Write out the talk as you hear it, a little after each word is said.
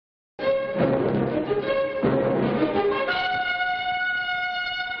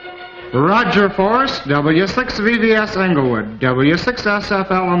Roger Force, W6VVS Englewood. W6SFL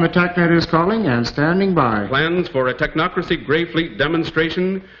on the TechNet is calling and standing by. Plans for a Technocracy Gray Fleet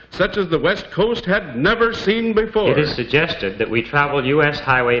demonstration such as the West Coast had never seen before. It is suggested that we travel U.S.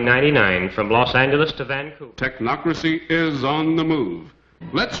 Highway 99 from Los Angeles to Vancouver. Technocracy is on the move.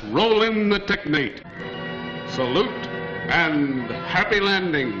 Let's roll in the Technate. Salute and happy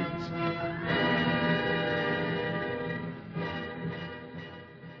landings.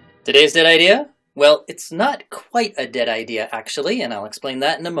 Today's dead idea? Well, it's not quite a dead idea, actually, and I'll explain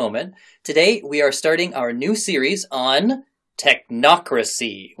that in a moment. Today, we are starting our new series on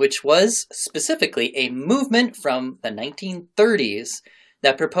Technocracy, which was specifically a movement from the 1930s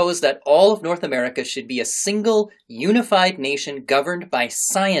that proposed that all of North America should be a single, unified nation governed by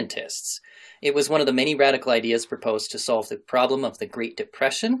scientists. It was one of the many radical ideas proposed to solve the problem of the Great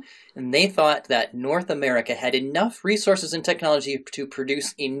Depression, and they thought that North America had enough resources and technology to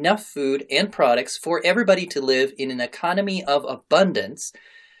produce enough food and products for everybody to live in an economy of abundance,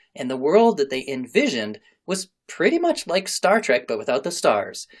 and the world that they envisioned was pretty much like Star Trek, but without the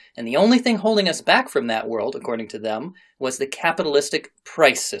stars. And the only thing holding us back from that world, according to them, was the capitalistic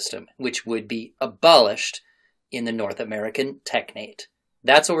price system, which would be abolished in the North American Technate.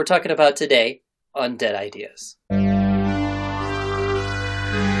 That's what we're talking about today on Dead Ideas.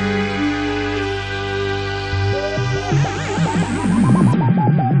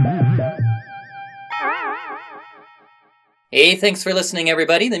 Hey, thanks for listening,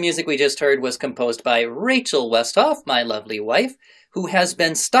 everybody. The music we just heard was composed by Rachel Westhoff, my lovely wife, who has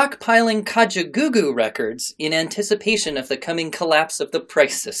been stockpiling Kajagoogoo records in anticipation of the coming collapse of the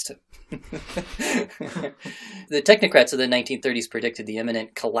price system. The technocrats of the 1930s predicted the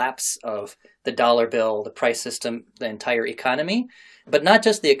imminent collapse of the dollar bill, the price system, the entire economy, but not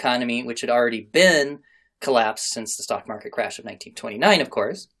just the economy, which had already been collapsed since the stock market crash of 1929, of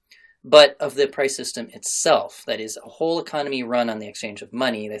course, but of the price system itself. That is, a whole economy run on the exchange of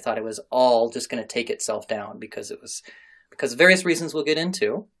money. They thought it was all just going to take itself down because of various reasons we'll get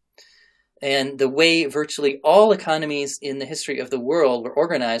into. And the way virtually all economies in the history of the world were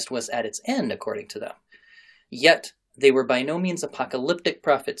organized was at its end, according to them. Yet, they were by no means apocalyptic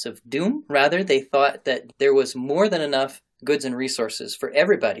prophets of doom. Rather, they thought that there was more than enough goods and resources for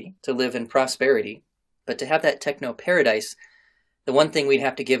everybody to live in prosperity. But to have that techno-paradise, the one thing we'd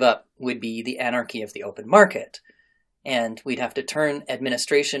have to give up would be the anarchy of the open market. And we'd have to turn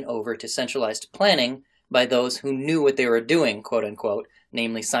administration over to centralized planning by those who knew what they were doing, quote-unquote,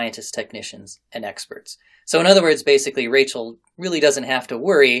 namely scientists, technicians, and experts. So in other words, basically, Rachel really doesn't have to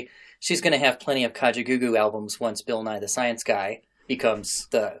worry. She's going to have plenty of Kajagoogoo albums once Bill Nye the Science Guy becomes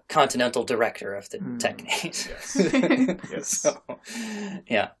the continental director of the Technate. Yes. Yes. So,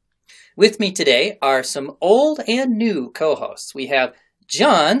 yeah. With me today are some old and new co-hosts. We have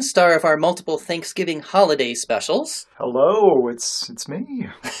John, star of our multiple Thanksgiving holiday specials. Hello, it's me.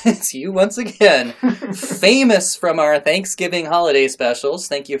 It's you once again. Famous from our Thanksgiving holiday specials.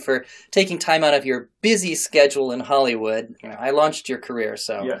 Thank you for taking time out of your busy schedule in Hollywood. I launched your career,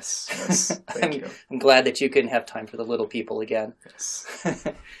 so Yes. Thank you. I'm glad that you can have time for the little people again. Yes.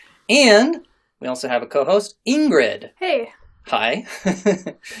 And we also have a co-host, Ingrid. Hey. Hi.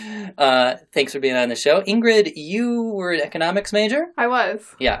 Thanks for being on the show. Ingrid, you were an economics major? I was.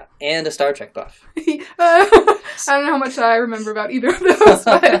 Yeah, and a Star Trek buff. I don't know how much I remember about either of those,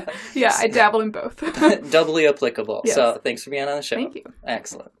 but yeah, I dabble in both. Doubly applicable. Yes. So thanks for being on the show. Thank you.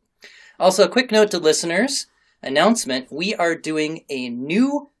 Excellent. Also, a quick note to listeners, announcement, we are doing a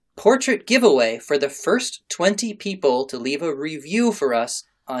new portrait giveaway for the first 20 people to leave a review for us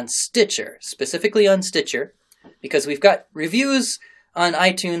on Stitcher, specifically on Stitcher. Because we've got reviews on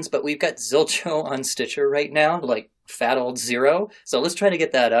iTunes, but we've got Zilcho on Stitcher right now, like fat old zero. So let's try to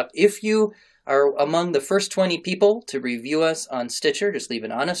get that up. If you are among the first 20 people to review us on Stitcher, just leave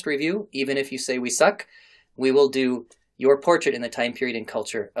an honest review. Even if you say we suck, we will do your portrait in the time period and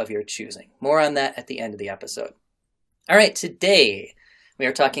culture of your choosing. More on that at the end of the episode. All right, today we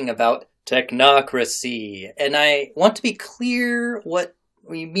are talking about technocracy. And I want to be clear what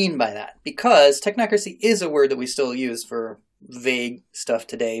we mean by that, because technocracy is a word that we still use for vague stuff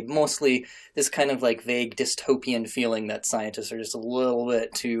today, mostly this kind of like vague dystopian feeling that scientists are just a little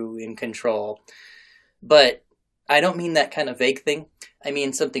bit too in control. But I don't mean that kind of vague thing. I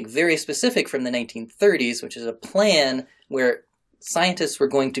mean something very specific from the 1930s, which is a plan where scientists were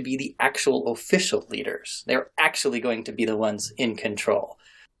going to be the actual official leaders. They're actually going to be the ones in control,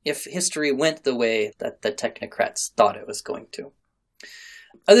 if history went the way that the technocrats thought it was going to.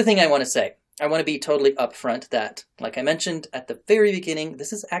 Other thing I want to say, I want to be totally upfront that, like I mentioned at the very beginning,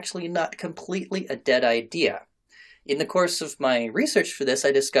 this is actually not completely a dead idea. in the course of my research for this,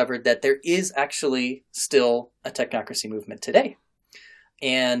 I discovered that there is actually still a technocracy movement today.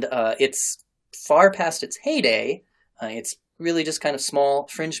 And it's far past its heyday. It's really just kind of small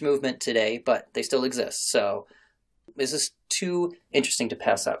fringe movement today, but they still exist. So this is too interesting to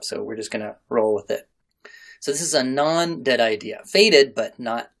pass up, so we're just going to roll with it. So this is a non-dead idea. Faded, but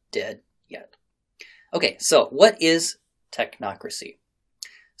not dead yet. Okay, so what is technocracy?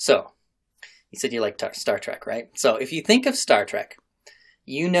 So, you said you like Star Trek, right? So if you think of Star Trek,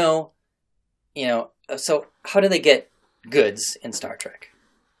 so how do they get goods in Star Trek?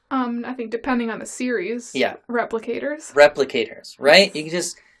 I think depending on the series. Yeah. Replicators. Replicators, right? You can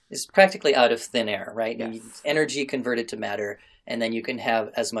it's practically out of thin air, right? Yes. You energy converted to matter, and then you can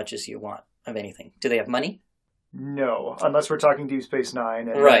have as much as you want of anything. Do they have money? No, unless we're talking Deep Space Nine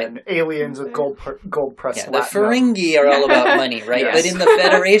and, Right. and aliens with gold pressed Yeah, the Ferengi are all about money, right? Yes. But in the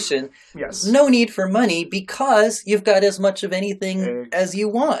Federation, Yes. no need for money because you've got as much of anything as you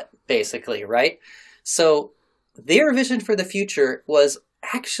want, basically, right? So their vision for the future was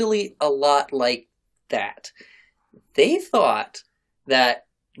actually a lot like that. They thought that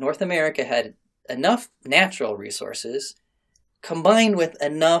North America had enough natural resources combined with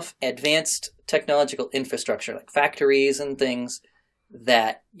enough advanced technological infrastructure, like factories and things,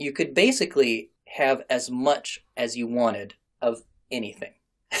 that you could basically have as much as you wanted of anything.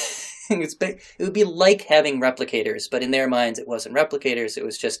 It would be like having replicators, but in their minds it wasn't replicators, it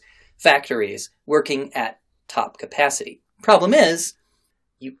was just factories working at top capacity. Problem is,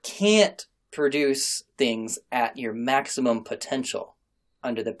 you can't produce things at your maximum potential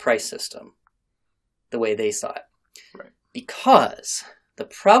under the price system, the way they saw it. Right. Because the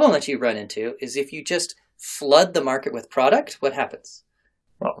problem that you run into is if you just flood the market with product, what happens?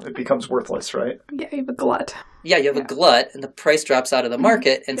 Well, it becomes worthless, right? Yeah, you have a glut. Yeah, you have a glut, and the price drops out of the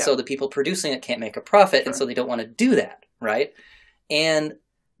market, and Yeah. so the people producing it can't make a profit, and so they don't want to do that, right? And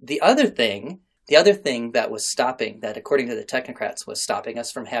the other thing that was stopping, that according to the technocrats was stopping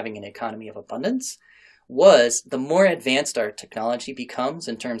us from having an economy of abundance, was the more advanced our technology becomes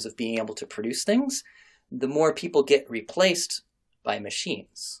in terms of being able to produce things, the more people get replaced by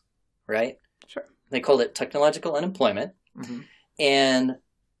machines, right? Sure. They called it technological unemployment. Mm-hmm. And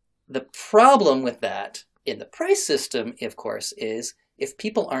the problem with that in the price system, of course, is if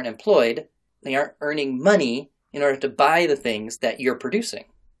people aren't employed, they aren't earning money in order to buy the things that you're producing.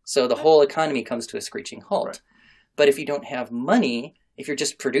 So the whole economy comes to a screeching halt. Right. But if you don't have money, if you're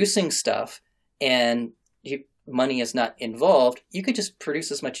just producing stuff and money is not involved, you could just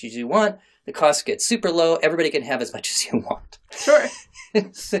produce as much as you want. The costs get super low. Everybody can have as much as you want. Sure.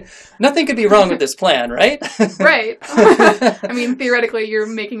 Nothing could be wrong with this plan, right? Right. I mean, theoretically, you're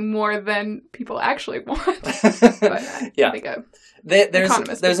making more than people actually want. But Yeah. I think There's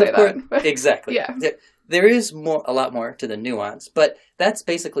would say of course, that. exactly. Yeah. There is a lot more to the nuance, but that's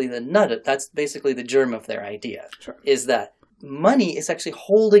basically that's basically the germ of their idea. Sure. Is that money is actually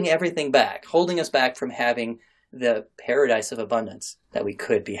holding everything back, holding us back from having the paradise of abundance that we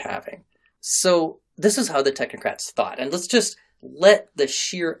could be having. So this is how the technocrats thought. And let's just let the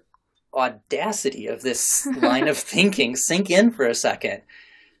sheer audacity of this line of thinking sink in for a second.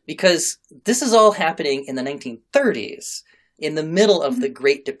 Because this is all happening in the 1930s, in the middle of the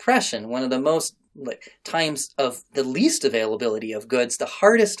Great Depression, one of the most times of the least availability of goods, the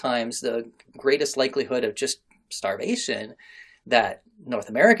hardest times, the greatest likelihood of just starvation that North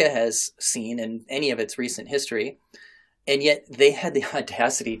America has seen in any of its recent history. And yet they had the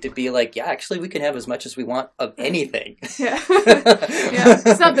audacity to be like, yeah, actually we can have as much as we want of anything. Yeah. Yeah.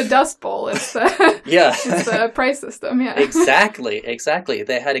 It's not the Dust Bowl. It's the, Yeah. it's the price system. Yeah. Exactly.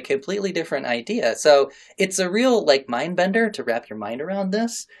 They had a completely different idea. So it's a real mind bender to wrap your mind around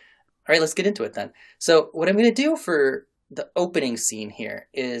this. All right, let's get into it then. So what I'm going to do for the opening scene here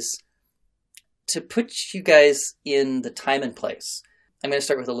is to put you guys in the time and place. I'm going to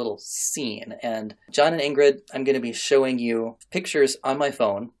start with a little scene. And John and Ingrid, I'm going to be showing you pictures on my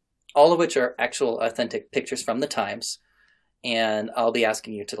phone, all of which are actual authentic pictures from the times. And I'll be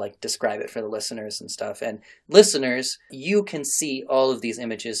asking you to describe it for the listeners and stuff. And listeners, you can see all of these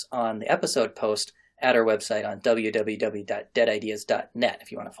images on the episode post at our website on www.deadideas.net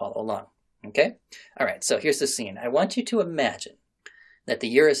if you want to follow along. Okay? All right, so here's the scene. I want you to imagine that the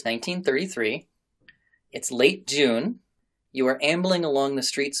year is 1933. It's late June. You are ambling along the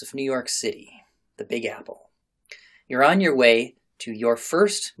streets of New York City, the Big Apple. You're on your way to your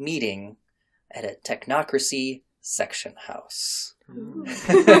first meeting at a technocracy section house. And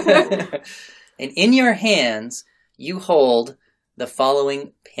in your hands, you hold the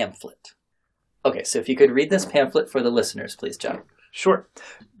following pamphlet. Okay, so if you could read this pamphlet for the listeners, please, John. Sure.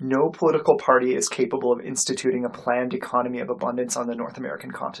 No political party is capable of instituting a planned economy of abundance on the North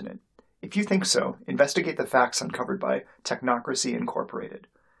American continent. If you think so, investigate the facts uncovered by Technocracy Incorporated.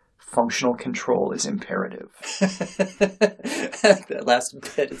 Functional control is imperative. That last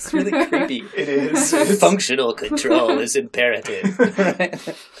bit, it's really creepy. It is. Functional control is imperative. Right?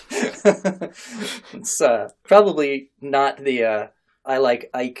 It's probably not the I like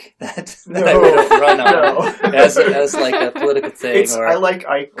Ike that I would have run on as like a political thing. It's or I like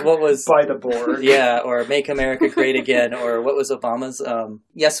Ike what was by the board. Yeah, or Make America Great Again, or what was Obama's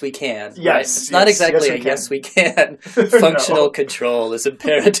Yes We Can. Yes, right? It's not exactly yes, we Yes We Can. Functional control is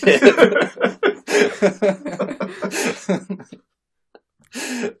imperative.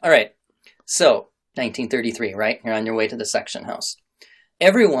 All right. So, 1933, right? You're on your way to the section house.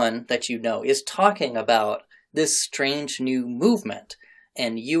 Everyone that you know is talking about this strange new movement,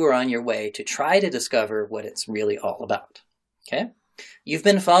 and you are on your way to try to discover what it's really all about. Okay? You've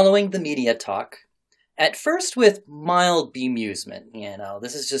been following the media talk, at first with mild bemusement.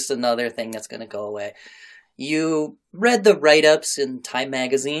 This is just another thing that's going to go away. You read the write-ups in Time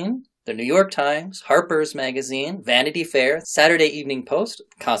Magazine, the New York Times, Harper's Magazine, Vanity Fair, Saturday Evening Post,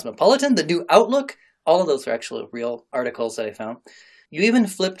 Cosmopolitan, the New Outlook. All of those are actually real articles that I found. You even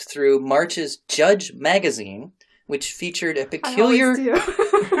flipped through March's Judge magazine, which featured a peculiar... I always do.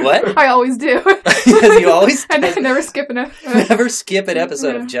 What? I always do. Because you always... I never skip an episode. Never skip an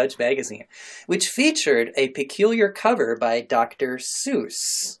episode of Judge magazine, which featured a peculiar cover by Dr.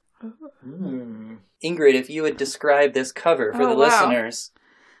 Seuss. Ingrid, if you would describe this cover for the listeners.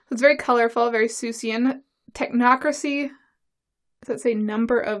 It's very colorful, very Seussian. Technocracy. Does that say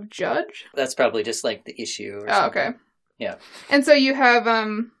number of judge? That's probably just like the issue or something. Okay. Yeah. And so you have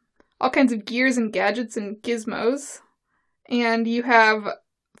all kinds of gears and gadgets and gizmos. And you have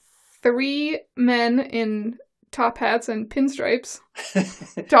 3 men in top hats and pinstripes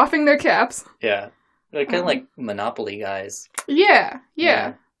doffing their caps. Yeah. They're kind of like Monopoly guys. Yeah.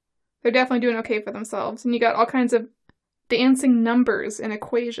 They're definitely doing okay for themselves. And you got all kinds of dancing numbers and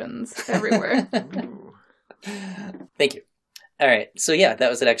equations everywhere. Thank you. All right. So yeah, that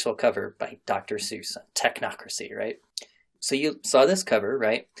was an actual cover by Dr. Seuss, Technocracy, right? So you saw this cover,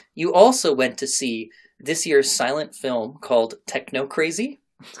 right? You also went to see this year's silent film called Technocrazy.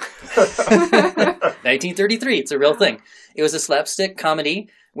 1933. It's a real thing. It was a slapstick comedy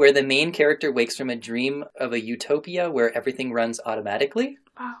where the main character wakes from a dream of a utopia where everything runs automatically.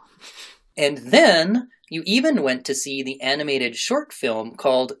 Wow. And then you even went to see the animated short film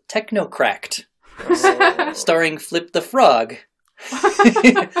called Technocracked, starring Flip the Frog.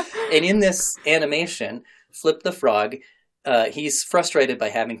 And in this animation, Flip the Frog, he's frustrated by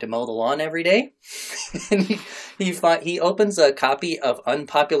having to mow the lawn every day. And he opens a copy of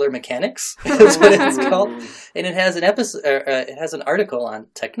Unpopular Mechanics, is what it's called, and it has it has an article on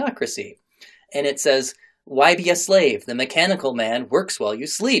technocracy, and it says, "Why be a slave? The mechanical man works while you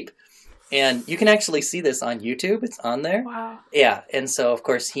sleep." And you can actually see this on YouTube. It's on there. Wow. Yeah, and so of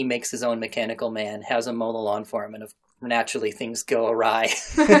course he makes his own mechanical man, has him mow the lawn for him, and naturally things go awry.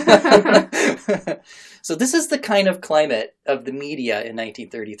 So this is the kind of climate of the media in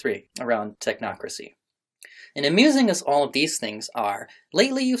 1933 around technocracy. And amusing as all of these things are,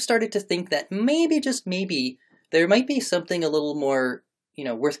 lately you've started to think that maybe, just maybe, there might be something a little more,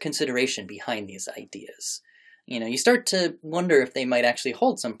 worth consideration behind these ideas. You start to wonder if they might actually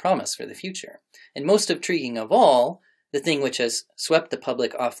hold some promise for the future. And most intriguing of all, the thing which has swept the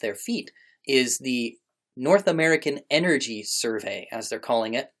public off their feet is the North American Energy Survey, as they're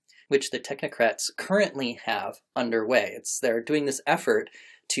calling it, which the technocrats currently have underway. They're doing this effort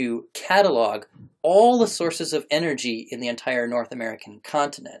to catalog all the sources of energy in the entire North American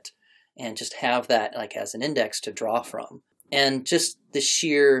continent and just have that like as an index to draw from. And just the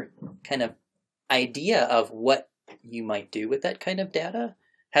sheer kind of idea of what you might do with that kind of data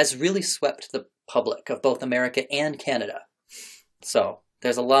has really swept the public of both America and Canada. So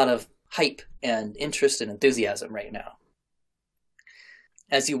there's a lot of hype and interest and enthusiasm right now.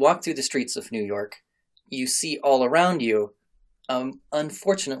 As you walk through the streets of New York, you see all around you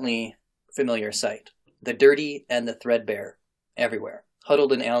unfortunately familiar sight. The dirty and the threadbare everywhere.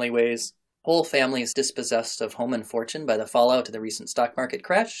 Huddled in alleyways, whole families dispossessed of home and fortune by the fallout of the recent stock market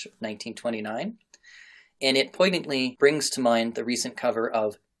crash of 1929. And it poignantly brings to mind the recent cover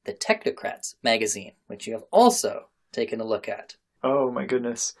of the Technocrats magazine, which you have also taken a look at. Oh my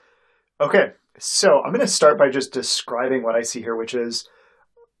goodness. Okay, so I'm going to start by just describing what I see here, which is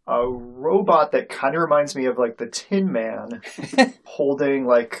a robot that kind of reminds me of like the Tin Man holding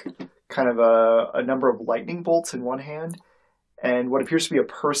like kind of a number of lightning bolts in one hand and what appears to be a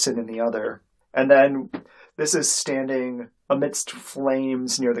person in the other. And then this is standing amidst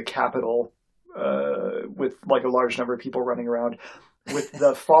flames near the Capitol, with like a large number of people running around, with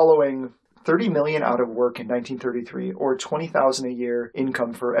the following: 30 million out of work in 1933, or 20,000 a year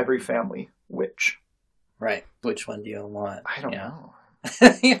income for every family. Which? Right. Which one do you want? I don't know.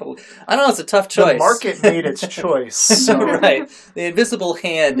 I don't know. It's a tough choice. The market made its choice. So. Right. The invisible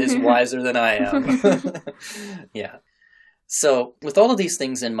hand is wiser than I am. Yeah. So, with all of these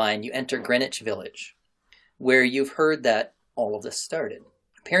things in mind, you enter Greenwich Village, where you've heard that all of this started.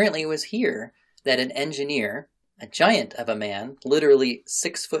 Apparently, it was here that an engineer, a giant of a man, literally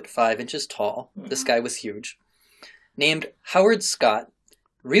 6'5" tall, this guy was huge, named Howard Scott,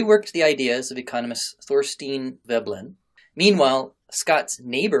 reworked the ideas of economist Thorstein Veblen. Meanwhile, Scott's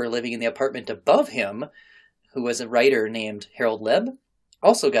neighbor living in the apartment above him, who was a writer named Harold Leb,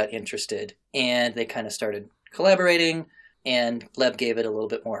 also got interested, and they kind of started collaborating, and Leb gave it a little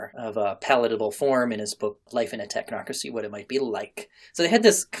bit more of a palatable form in his book, Life in a Technocracy, what it might be like. So they had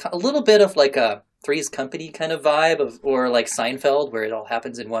this a little bit of like a Three's Company kind of vibe, or like Seinfeld, where it all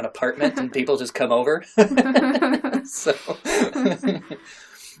happens in one apartment and people just come over. So,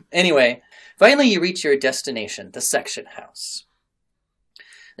 anyway, finally you reach your destination, the section house.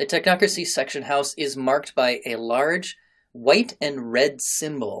 The Technocracy section house is marked by a large white and red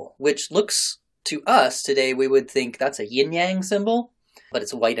symbol, which looks to us today, we would think that's a yin-yang symbol, but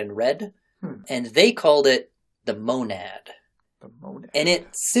it's white and red. And they called it the monad. The monad. And it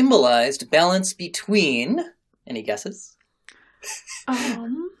symbolized balance between, any guesses?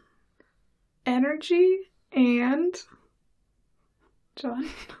 Energy and John.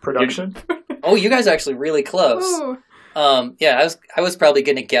 Production. Oh, you guys are actually really close. Oh. Yeah, I was probably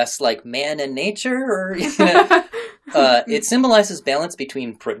going to guess like man and nature, or it symbolizes balance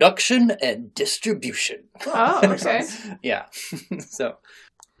between production and distribution. Oh, okay. Yeah. So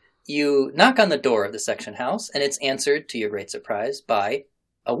you knock on the door of the section house, and it's answered, to your great surprise, by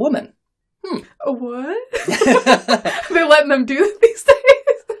a woman. What? They're letting them do these things?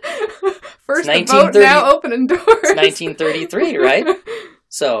 First the vote, now opening doors. It's 1933, right?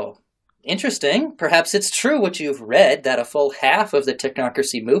 So, interesting. Perhaps it's true what you've read, that a full half of the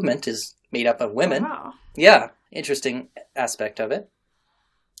technocracy movement is made up of women. Oh, wow. Yeah, interesting aspect of it.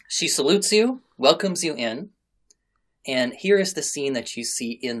 She salutes you, welcomes you in, and here is the scene that you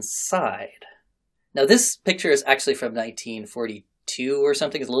see inside. Now, this picture is actually from 1942 or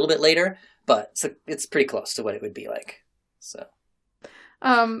something. It's a little bit later, but it's pretty close to what it would be like. So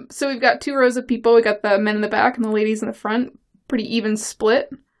we've got two rows of people. We got the men in the back and the ladies in the front. Pretty even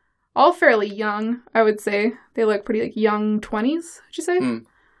split. All fairly young, I would say. They look pretty like young 20s, would you say?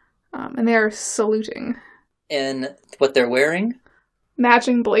 And they are saluting. And what they're wearing?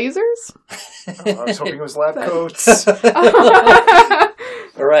 Matching blazers? I was hoping it was lab coats.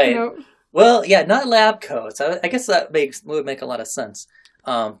 Right. Nope. Well, yeah, not lab coats. I guess that would make a lot of sense.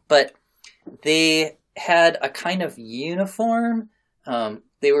 But they had a kind of uniform.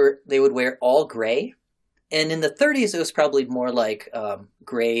 They would wear all gray. And in the 30s, it was probably more like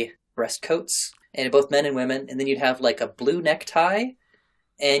gray breast coats, and both men and women. And then you'd have like a blue necktie,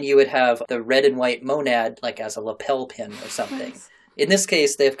 and you would have the red and white monad like as a lapel pin or something. Nice. In this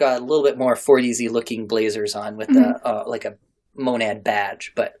case, they've got a little bit more 40s-y looking blazers on with like a monad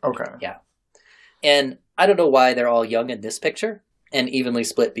badge. But Okay. yeah. And I don't know why they're all young in this picture and evenly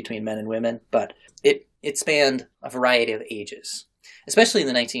split between men and women, but it spanned a variety of ages, especially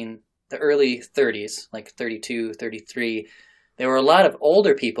in the early 30s, like 32, 33. There were a lot of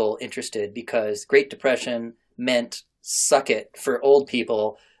older people interested because Great Depression meant suck it for old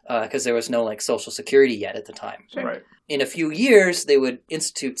people because there was no like Social Security yet at the time. Sure. Right. In a few years, they would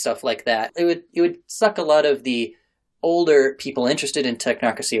institute stuff like that. It would suck a lot of the older people interested in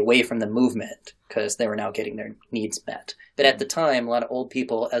technocracy away from the movement because they were now getting their needs met. But at the time, a lot of old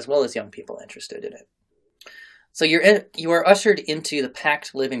people as well as young people interested in it. So you are ushered into the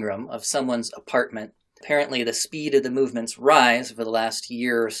packed living room of someone's apartment. Apparently, the speed of the movement's rise over the last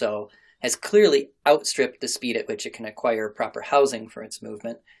year or so has clearly outstripped the speed at which it can acquire proper housing for its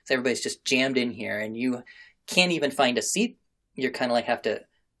movement. So everybody's just jammed in here, and you can't even find a seat. You're kind of like have to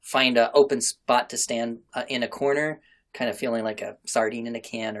find an open spot to stand in a corner, kind of feeling like a sardine in a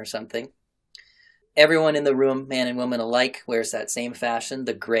can or something. Everyone in the room, man and woman alike, wears that same fashion,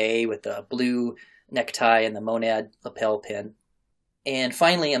 the gray with the blue necktie and the monad lapel pin. And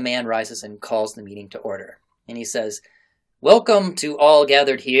finally, a man rises and calls the meeting to order. And he says, "Welcome to all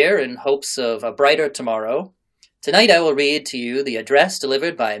gathered here in hopes of a brighter tomorrow. Tonight I will read to you the address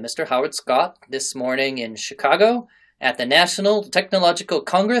delivered by Mr. Howard Scott this morning in Chicago at the National Technological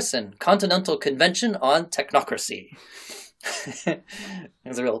Congress and Continental Convention on Technocracy." It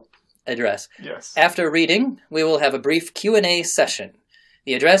was a real address. Yes. After reading, we will have a brief Q&A session.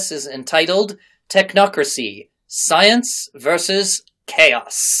 The address is entitled Technocracy, Science versus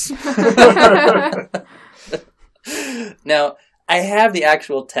Chaos. Now, I have the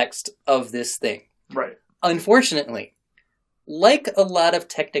actual text of this thing. Right. Unfortunately, like a lot of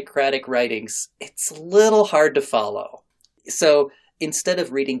technocratic writings, it's a little hard to follow. So instead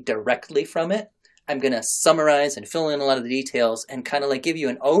of reading directly from it, I'm going to summarize and fill in a lot of the details and kind of like give you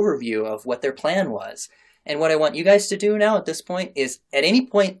an overview of what their plan was. And what I want you guys to do now at this point is, at any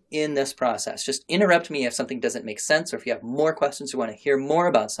point in this process, just interrupt me if something doesn't make sense or if you have more questions or want to hear more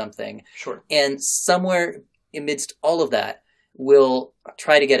about something. Sure. And somewhere amidst all of that, we'll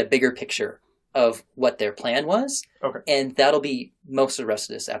try to get a bigger picture of what their plan was. Okay. And that'll be most of the rest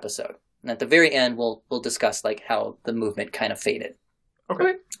of this episode. And at the very end, we'll discuss like how the movement kind of faded.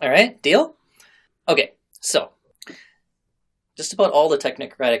 Okay. All right, deal? Okay, so just about all the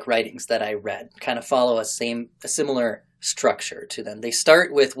technocratic writings that I read kind of follow a similar structure to them. They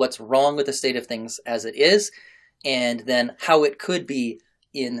start with what's wrong with the state of things as it is, and then how it could be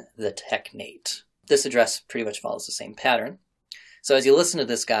in the technate. This address pretty much follows the same pattern. So as you listen to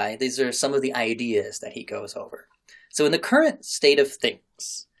this guy, these are some of the ideas that he goes over. So in the current state of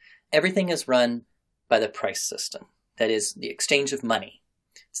things, everything is run by the price system. That is, the exchange of money.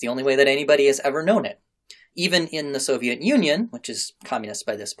 It's the only way that anybody has ever known it. Even in the Soviet Union, which is communist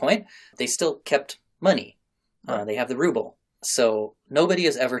by this point, they still kept money. They have the ruble. So nobody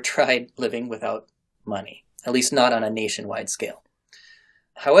has ever tried living without money, at least not on a nationwide scale.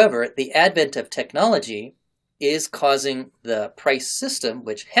 However, the advent of technology is causing the price system,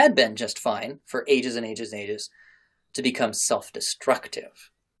 which had been just fine for ages and ages and ages, to become self-destructive.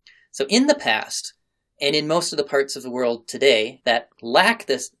 So in the past, and in most of the parts of the world today that lack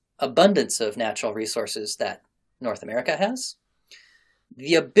this abundance of natural resources that North America has,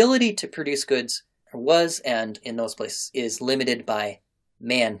 the ability to produce goods was, and in those places, is limited by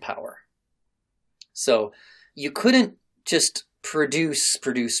manpower. So you couldn't just produce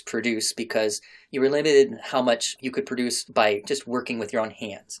because you were limited in how much you could produce by just working with your own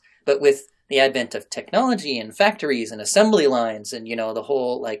hands. But with the advent of technology and factories and assembly lines and, the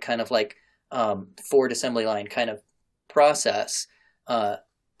whole Ford assembly line kind of process,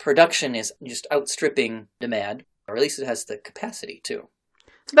 production is just outstripping demand, or at least it has the capacity to.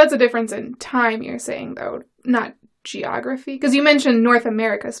 So that's a difference in time, you're saying, though, not geography? Because you mentioned North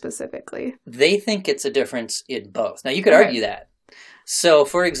America specifically. They think it's a difference in both. Now, you could argue that. So,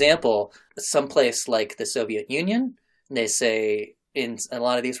 for example, someplace like the Soviet Union, they say, in a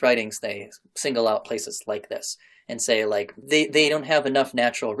lot of these writings, they single out places like this and say, like, they don't have enough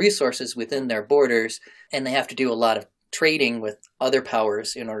natural resources within their borders, and they have to do a lot of trading with other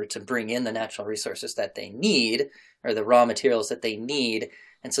powers in order to bring in the natural resources that they need, or the raw materials that they need,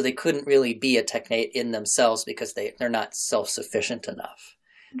 and so they couldn't really be a technate in themselves because they're not self-sufficient enough.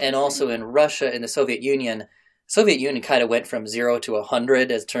 And also in Russia, in the Soviet Union kind of went from 0 to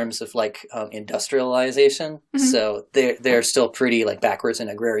 100 in terms of industrialization. Mm-hmm. So they're still pretty backwards and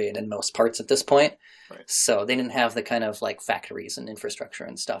agrarian in most parts at this point. Right. So they didn't have the kind of factories and infrastructure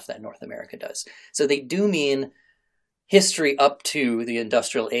and stuff that North America does. So they do mean history up to the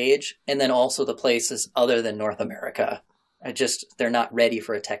industrial age, and then also the places other than North America. They're not ready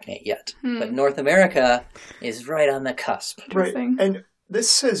for a technate yet. But North America is right on the cusp. Right. And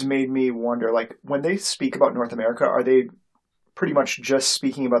this has made me wonder, when they speak about North America, are they pretty much just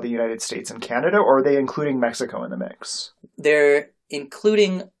speaking about the United States and Canada, or are they including Mexico in the mix? They're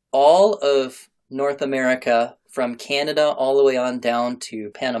including all of North America from Canada all the way on down to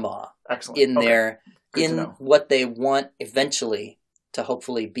Panama. Excellent. In what they want eventually to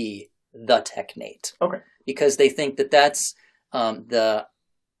hopefully be the technate. Okay. Because they think that that's the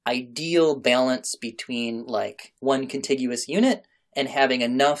ideal balance between one contiguous unit and having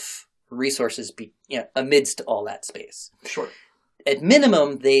enough resources amidst all that space. Sure. At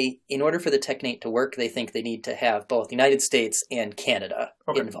minimum, in order for the technate to work, they think they need to have both the United States and Canada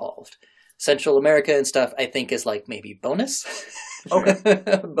involved. Central America and stuff, I think, is maybe bonus. Okay.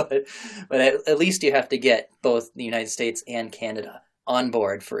 but at least you have to get both the United States and Canada on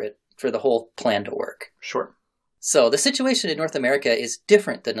board for the whole plan to work. Sure. So the situation in North America is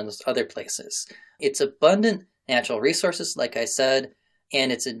different than in those other places. It's abundant natural resources, like I said,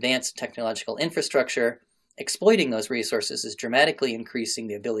 and its advanced technological infrastructure. Exploiting those resources is dramatically increasing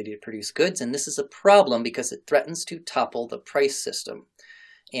the ability to produce goods, and this is a problem because it threatens to topple the price system.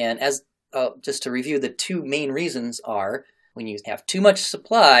 And as just to review, the two main reasons are when you have too much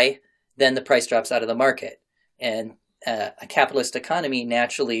supply, then the price drops out of the market. And a capitalist economy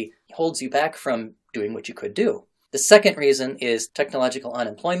naturally holds you back from doing what you could do. The second reason is technological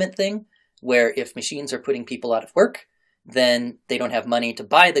unemployment thing, where if machines are putting people out of work, then they don't have money to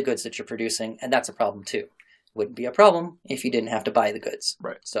buy the goods that you're producing, and that's a problem too. Wouldn't be a problem if you didn't have to buy the goods.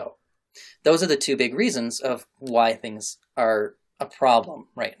 Right. So those are the two big reasons of why things are a problem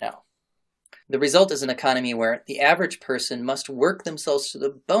right now. The result is an economy where the average person must work themselves to the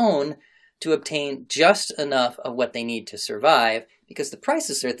bone to obtain just enough of what they need to survive, because the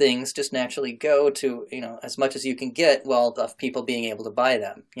prices of things just naturally go to, as much as you can get while of people being able to buy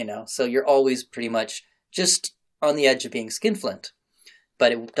them, So you're always pretty much just on the edge of being skinflint.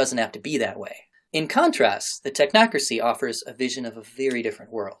 But it doesn't have to be that way. In contrast, the technocracy offers a vision of a very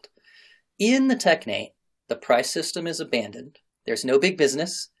different world. In the technate, the price system is abandoned. There's no big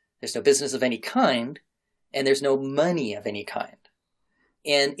business. There's no business of any kind. And there's no money of any kind.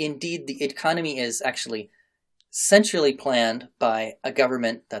 And indeed, the economy is actually centrally planned by a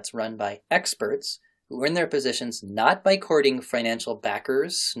government that's run by experts who earn their positions not by courting financial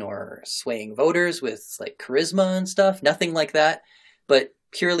backers nor swaying voters with charisma and stuff, nothing like that, but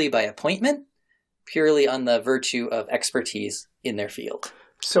purely by appointment, purely on the virtue of expertise in their field.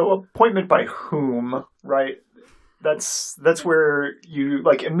 So appointment by whom, right? That's where you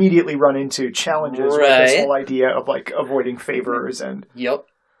immediately run into challenges with this whole idea of avoiding favors and Yep.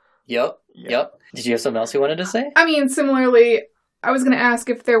 Did you have something else you wanted to say? I mean, similarly, I was going to ask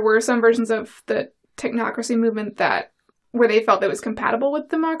if there were some versions of the technocracy movement where they felt that was compatible with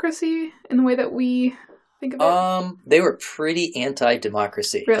democracy in the way that we think of it. They were pretty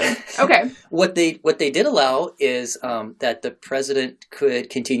anti-democracy. Really? Okay. What they did allow is that the president could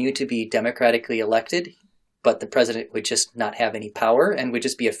continue to be democratically elected, but the president would just not have any power and would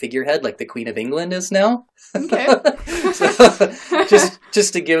just be a figurehead like the Queen of England is now. Okay. So,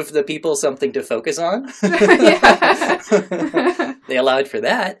 just to give the people something to focus on. They allowed for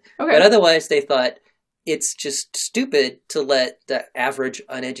that. Okay. But otherwise they thought it's just stupid to let the average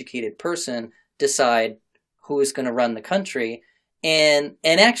uneducated person decide who's going to run the country. And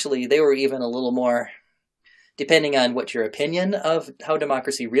actually they were even a little more, depending on what your opinion of how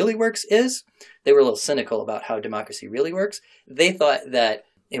democracy really works is, they were a little cynical about how democracy really works. They thought that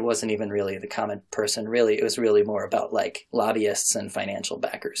it wasn't even really the common person, really. It was really more about lobbyists and financial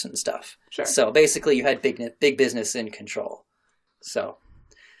backers and stuff. Sure. So basically you had big business in control. So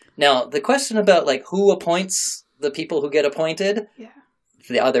now the question about who appoints the people who get appointed,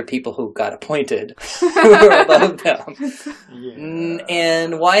 the other people who got appointed who are above them. Yeah.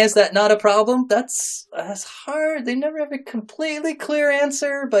 And why is that not a problem? That's hard. They never have a completely clear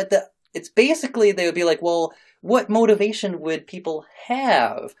answer, but it's basically they would be well, what motivation would people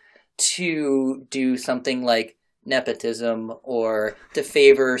have to do something like nepotism or to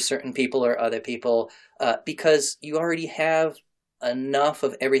favor certain people or other people? Because you already have enough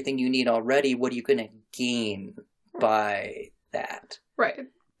of everything you need already. What are you going to gain by that? Right.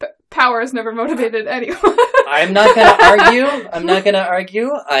 But power has never motivated anyone. I'm not going to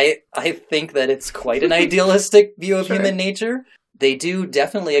argue. I think that it's quite an idealistic view of human nature. They do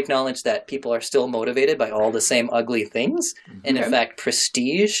definitely acknowledge that people are still motivated by all the same ugly things. And in fact,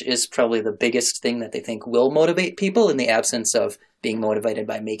 prestige is probably the biggest thing that they think will motivate people in the absence of being motivated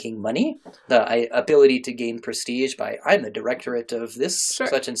by making money. The ability to gain prestige by, I'm the directorate of this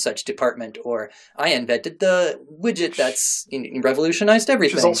such and such department, or I invented the widget that's revolutionized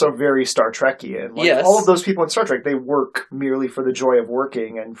everything. Which is also very Star Trek-ian. Yes. All of those people in Star Trek, they work merely for the joy of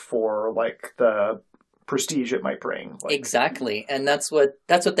working and for the prestige it might bring. Exactly. And that's what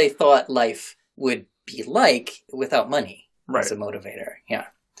they thought life would be like without money as a motivator. Yeah.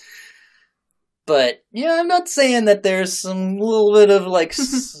 But, I'm not saying that there's some little bit of,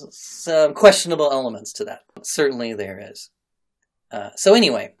 some questionable elements to that. Certainly there is. So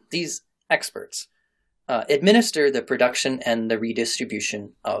anyway, these experts administer the production and the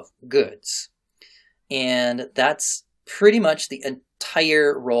redistribution of goods. And that's pretty much the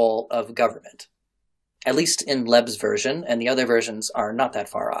entire role of government. At least in Leb's version, and the other versions are not that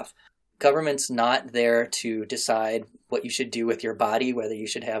far off. Government's not there to decide what you should do with your body, whether you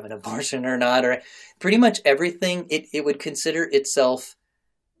should have an abortion or not, or pretty much everything. It would consider itself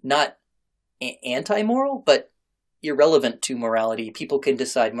not anti-moral, but irrelevant to morality. People can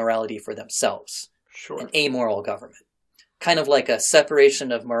decide morality for themselves. Sure. An amoral government. Kind of like a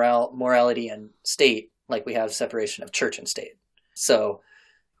separation of morality and state, like we have separation of church and state. So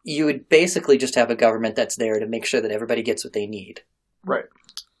you would basically just have a government that's there to make sure that everybody gets what they need. Right.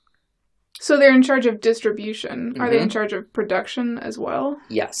 So they're in charge of distribution. Are they in charge of production as well?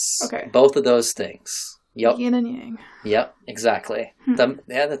 Yes. Okay. Both of those things. Yep. Yin and yang. Yep, exactly.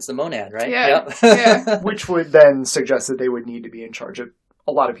 That's the monad, right? Yeah. Yep. Yeah. Which would then suggest that they would need to be in charge of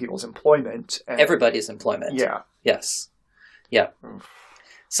a lot of people's employment. And, Everybody's employment. Yeah. Yes. Yeah.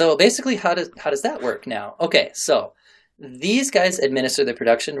 So basically, how does that work now? Okay, so these guys administer the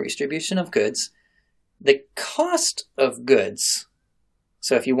production and distribution of goods. The cost of goods,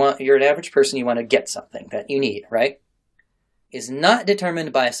 so if you're an average person, you want to get something that you need, right? Is not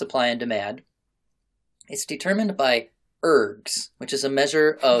determined by supply and demand. It's determined by ergs, which is a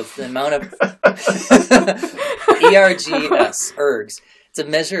measure of the amount of ERGS, ergs. It's a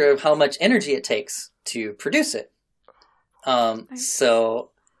measure of how much energy it takes to produce it. So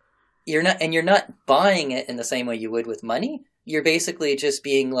you're not buying it in the same way you would with money. You're basically just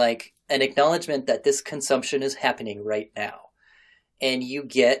being like an acknowledgement that this consumption is happening right now. And you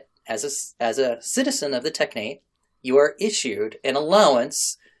get, as a citizen of the Technate, you are issued an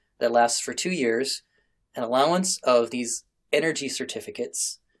allowance that lasts for 2 years, an allowance of these energy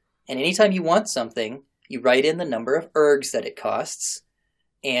certificates. And anytime you want something, you write in the number of ergs that it costs,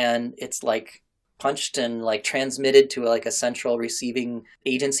 and it's like punched and like transmitted to like a central receiving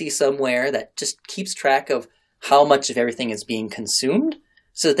agency somewhere that just keeps track of how much of everything is being consumed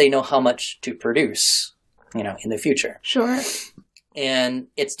so that they know how much to produce, in the future. Sure. And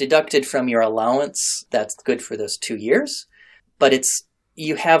it's deducted from your allowance that's good for those 2 years. But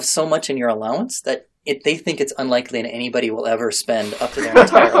you have so much in your allowance that they think it's unlikely that anybody will ever spend up to their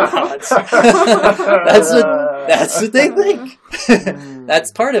entire allowance. That's what they think.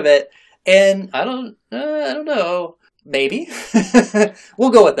 That's part of it. And I don't know. Maybe.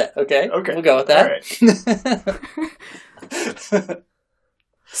 We'll go with that, okay? Okay. We'll go with that. All right.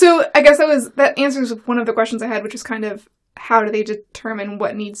 So I guess that answers one of the questions I had, which is kind of how do they determine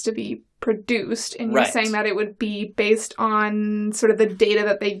what needs to be produced? And you're Right. saying that it would be based on sort of the data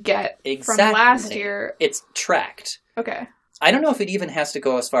that they get from last year. It's tracked. Okay. I don't know if it even has to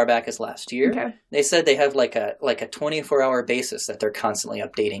go as far back as last year. Okay. They said they have like a 24-hour basis that they're constantly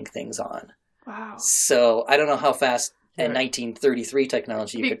updating things on. Wow. So I don't know how fast in Right. 1933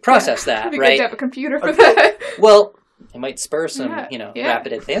 technology you could process that, It'd be right? good to have a computer for that. Well, it might spur some, Yeah.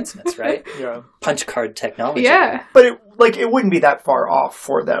 rapid advancements, right? Yeah. Punch card technology. Yeah. But it wouldn't be that far off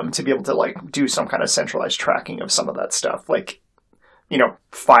for them to be able to like do some kind of centralized tracking of some of that stuff. Like,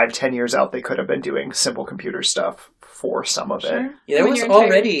 5-10 years out, they could have been doing simple computer stuff for some of it. Sure. Yeah, there When was you're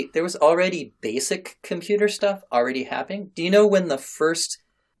already basic computer stuff already happening. Do you know when this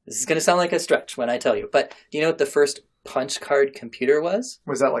is going to sound like a stretch when I tell you, but do you know what the first punch card computer was?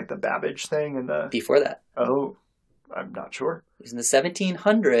 Was that like the Babbage thing and the? Before that. Oh, I'm not sure. It was in the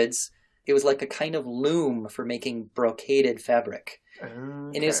 1700s. It was like a kind of loom for making brocaded fabric.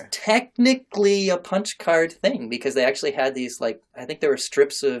 And it was technically a punch card thing because they actually had these, like, I think there were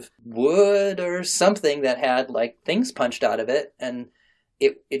strips of wood or something that had, like, things punched out of it. And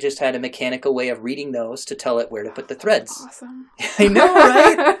it just had a mechanical way of reading those to tell it where to put the threads. Awesome. I know,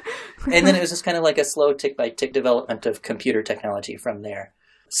 right? And then it was just kind of like a slow tick-by-tick development of computer technology from there.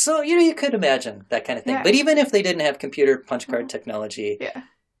 So, you could imagine that kind of thing. Yeah. But even if they didn't have computer punch card technology, Yeah.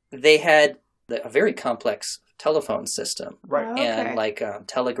 they had a very complex telephone system Right. Okay. and like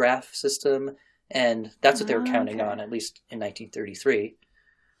telegraph system, and that's what they were counting on, at least in 1933.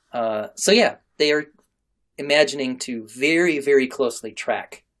 So yeah, they are imagining to very, very closely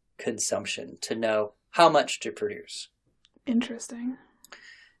track consumption to know how much to produce. Interesting.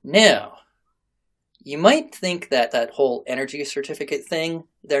 Now, you might think that whole energy certificate thing,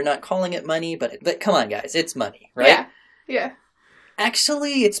 they're not calling it money, but come on, guys, it's money, right? Yeah. Yeah.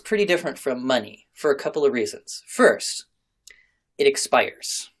 Actually, it's pretty different from money for a couple of reasons. First, it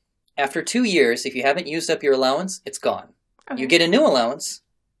expires. After 2 years, if you haven't used up your allowance, it's gone. Okay. You get a new allowance,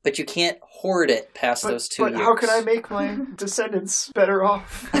 but you can't hoard it past those 2 years. But how can I make my descendants better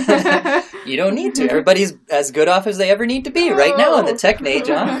off? You don't need to. Everybody's as good off as they ever need to be right now in the Technate,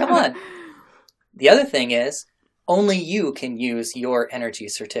 John. Come on. The other thing is, only you can use your energy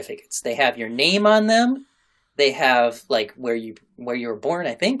certificates. They have your name on them. They have like where you were born,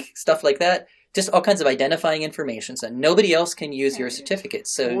 I think, stuff like that. Just all kinds of identifying information. So nobody else can use your certificates.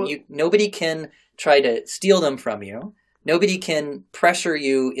 So nobody can try to steal them from you. Nobody can pressure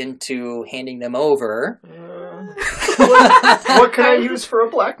you into handing them over. What can I use for a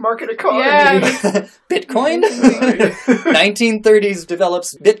black market economy? Yeah. Bitcoin? 1930s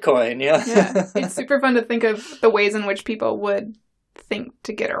develops Bitcoin, yeah. Yeah. It's super fun to think of the ways in which people would think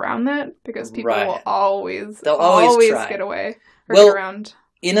to get around that, because people Right. will always try. get away or Well, get around.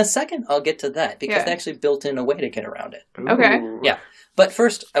 In a second, I'll get to that, because Yeah. they actually built in a way to get around it. Okay. Ooh. Yeah. But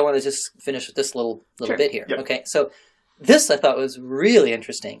first, I want to just finish with this little Sure. bit here. Yep. Okay, so this I thought was really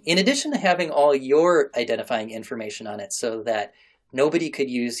interesting. In addition to having all your identifying information on it so that nobody could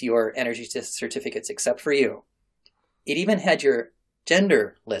use your energy certificates except for you, it even had your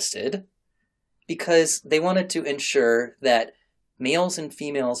gender listed because they wanted to ensure that males and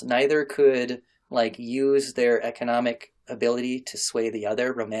females neither could like use their economic ability to sway the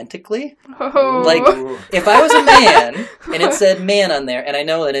other romantically. Oh. Like, if I was a man and it said man on there, and I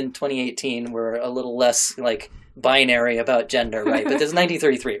know that in 2018 we're a little less like binary about gender, right? But this is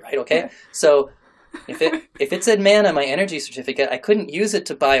 1933, right? Okay, Yeah. so if it said man on my energy certificate, I couldn't use it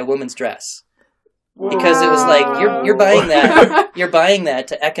to buy a woman's dress. Because it was like you're buying that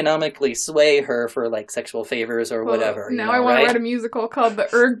to economically sway her for like sexual favors or whatever. Now you know, I want right? to write a musical called The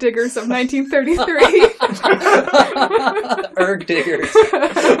Erg Diggers of 1933. Erg Diggers.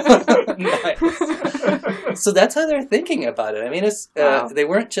 Nice. So that's how they're thinking about it. I mean, it's Wow. they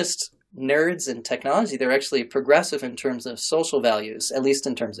weren't just nerds in technology; they're actually progressive in terms of social values, at least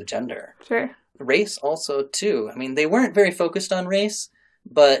in terms of gender. Sure. Race also too. I mean, they weren't very focused on race,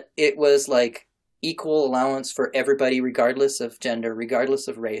 but it was like equal allowance for everybody, regardless of gender, regardless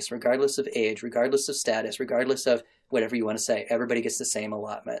of race, regardless of age, regardless of status, regardless of whatever you want to say. Everybody gets the same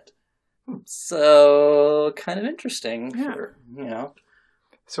allotment. So, kind of interesting, Yeah. for, you know.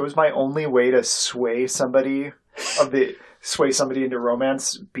 So is my only way to sway somebody into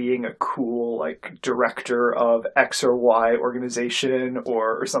romance being a cool like director of X or Y organization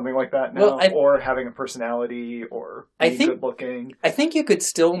or something like that now, Well, or having a personality or being good looking? I think you could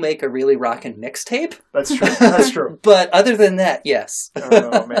still make a really rockin' mixtape. That's true. That's true. But other than that, yes.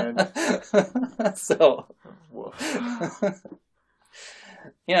 Oh man. So, Woof.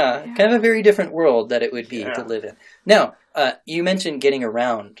 yeah, kind of a very different world that it would be Yeah. to live in. Now, you mentioned getting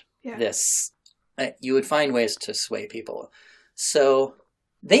around Yeah. this. You would find ways to sway people. So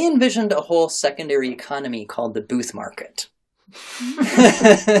they envisioned a whole secondary economy called the booth market.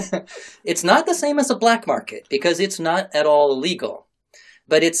 It's not the same as a black market because it's not at all illegal,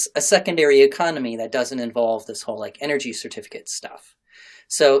 but it's a secondary economy that doesn't involve this whole like energy certificate stuff.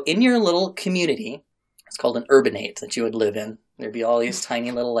 So in your little community, it's called an urbanate that you would live in. There'd be all these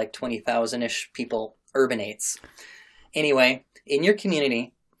tiny little like 20,000-ish people, urbanates. Anyway, in your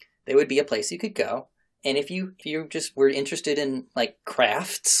community, there would be a place you could go. And if you just were interested in like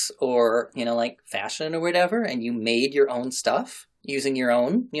crafts or, you know, like fashion or whatever, and you made your own stuff using your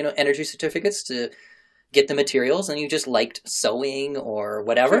own, you know, energy certificates to get the materials, and you just liked sewing or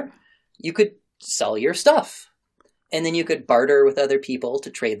whatever, you could sell your stuff. And then you could barter with other people to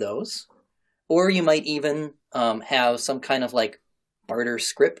trade those. Or you might even have some kind of like barter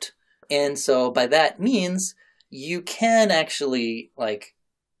script. And so by that means, you can actually like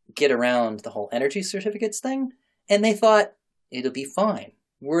get around the whole energy certificates thing. And they thought, it'll be fine.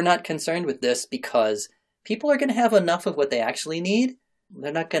 We're not concerned with this because people are going to have enough of what they actually need.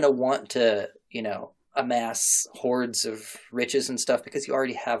 They're not going to want to, you know, amass hordes of riches and stuff because you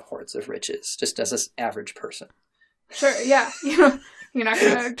already have hordes of riches just as an average person. Sure, yeah. You know, you're not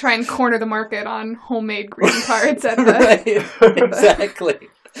going to try and corner the market on homemade greeting cards at the Right, exactly.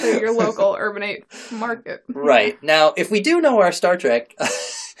 at your local urbanate market. Right. Now, if we do know our Star Trek,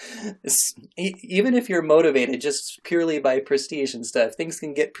 even if you're motivated just purely by prestige and stuff, things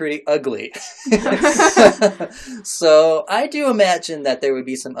can get pretty ugly. So I do imagine that there would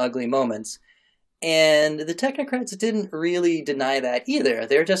be some ugly moments. And the technocrats didn't really deny that either.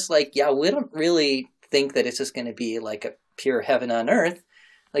 They're just like, yeah, we don't really think that it's just going to be like a pure heaven on earth.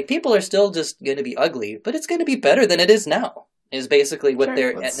 Like, people are still just going to be ugly, but it's going to be better than it is now, is basically what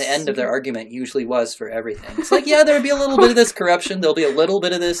Sure. at the end of their argument usually was for everything. It's like, yeah, there'll be a little bit of this corruption, there'll be a little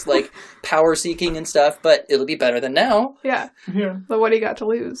bit of this, like, power-seeking and stuff, but it'll be better than now. Yeah. Yeah. The what do you got to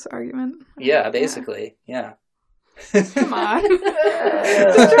lose argument. Yeah, basically, yeah. Come on.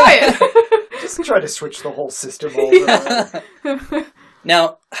 Just try it. Just try to switch the whole system over. Yeah.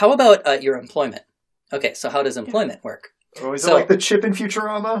 Now, how about your employment? Okay, so how does employment work? Oh, is So- it like the chip in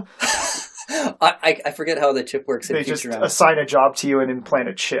Futurama? I forget how the chip works in They just Futurama. assign a job to you and implant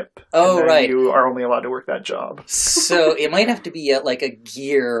a chip. Oh, and then right. You are only allowed to work that job. So it might have to be like a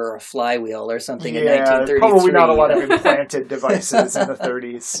gear or a flywheel or something in Yeah, 1933. probably not a lot of implanted devices in the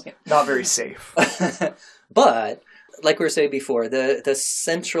 30s. Not very safe. But, like we were saying before, the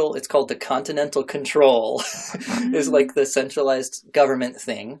central, it's called the Continental Control, is like the centralized government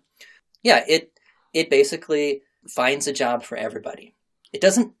thing. Yeah, it basically finds a job for everybody. It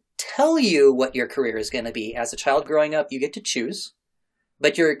doesn't tell you what your career is going to be. As a child growing up, you get to choose,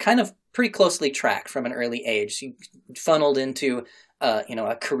 but you're kind of pretty closely tracked from an early age. You funneled into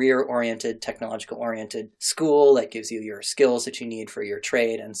a career-oriented, technological-oriented school that gives you your skills that you need for your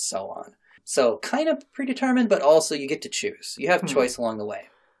trade and so on. So kind of predetermined, but also you get to choose. You have choice along the way.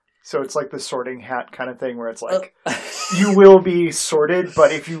 So it's like the sorting hat kind of thing where it's like, you will be sorted,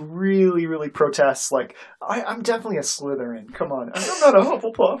 but if you really, really protest, like, I'm definitely a Slytherin. Come on. I'm not a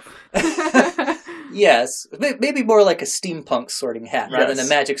Hufflepuff. Yes, maybe more like a steampunk sorting hat rather Yes. than a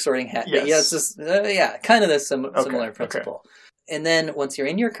magic sorting hat. Yes. But yeah, it's just, kind of the similar principle. And then once you're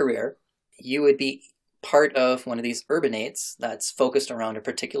in your career, you would be part of one of these urbanates that's focused around a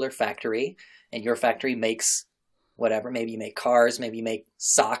particular factory, and your factory makes whatever. Maybe you make cars, maybe you make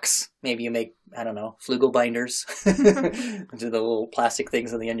socks, maybe you make, I don't know, flugel binders, do the little plastic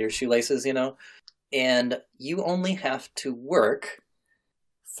things on the end of your shoelaces, and you only have to work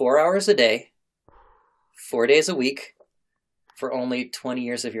 4 hours a day, 4 days a week, for only 20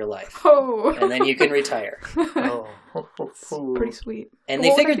 years of your life. Oh. And then you can retire. Oh. Pretty sweet. And What they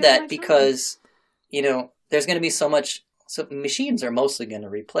would I figured do with that my because, there's going to be so machines are mostly going to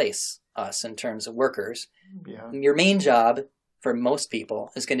replace us in terms of workers. Yeah. Your main job for most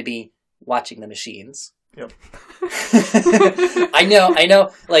people is going to be watching the machines. Yep. I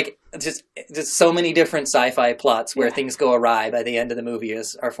know. Like, just so many different sci-fi plots where things go awry by the end of the movie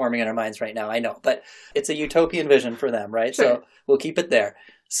are forming in our minds right now. I know, but it's a utopian vision for them, right? Sure. So we'll keep it there.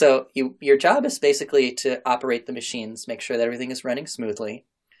 So your job is basically to operate the machines, make sure that everything is running smoothly,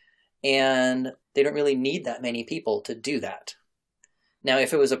 and they don't really need that many people to do that. Now,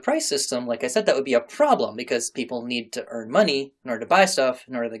 if it was a price system, like I said, that would be a problem because people need to earn money in order to buy stuff,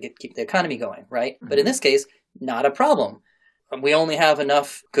 in order to keep the economy going, right? Mm-hmm. But in this case, not a problem. We only have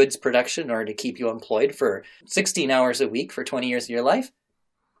enough goods production in order to keep you employed for 16 hours a week for 20 years of your life.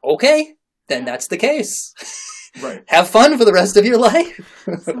 Okay, then that's the case. Right. Have fun for the rest of your life.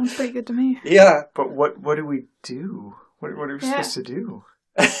 Sounds pretty good to me. Yeah. But what do we do? What are we supposed to do?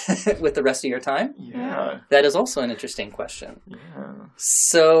 With the rest of your time? Yeah. That is also an interesting question. Yeah.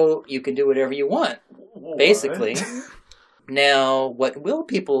 So you can do whatever you want, basically. Now, what will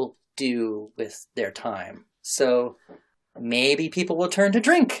people do with their time? So maybe people will turn to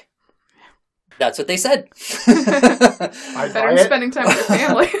drink. That's what they said. I Better than spending time with your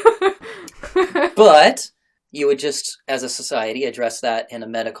family. But you would just, as a society, address that in a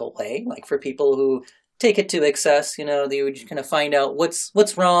medical way. Like for people who take it to excess, they would kind of find out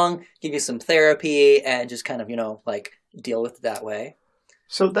what's wrong, give you some therapy, and just kind of, deal with it that way.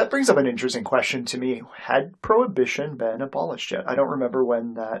 So that brings up an interesting question to me. Had prohibition been abolished yet? I don't remember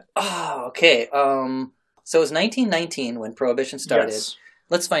when that... Oh, okay. So it was 1919 when prohibition started. Yes.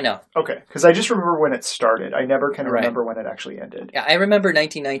 Let's find out. Okay, because I just remember when it started. I never can Right. remember when it actually ended. Yeah, I remember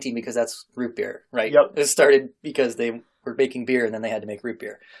 1919 because that's root beer, right? Yep. It started because they were making beer and then they had to make root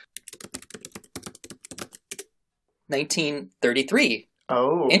beer. 1933.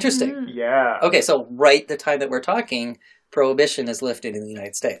 Oh. Interesting. Yeah. Okay, so right the time that we're talking, prohibition is lifted in the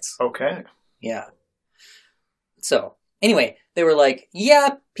United States. Okay. Yeah. So, anyway, they were like,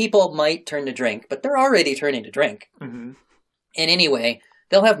 yeah, people might turn to drink, but they're already turning to drink. Mm-hmm. And anyway,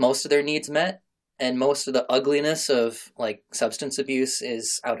 they'll have most of their needs met, and most of the ugliness of, substance abuse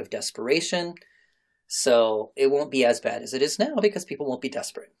is out of desperation. So it won't be as bad as it is now because people won't be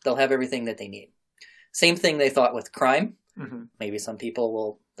desperate. They'll have everything that they need. Same thing they thought with crime. Mm-hmm. Maybe some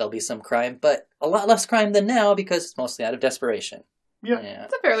people there'll be some crime, but a lot less crime than now because it's mostly out of desperation. Yeah.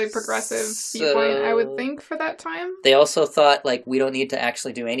 It's a fairly progressive viewpoint, I would think, for that time. They also thought, we don't need to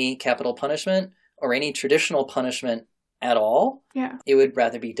actually do any capital punishment or any traditional punishment at all. Yeah. It would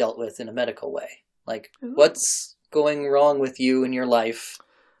rather be dealt with in a medical way. Ooh. What's going wrong with you in your life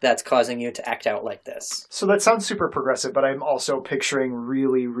that's causing you to act out like this? So that sounds super progressive, but I'm also picturing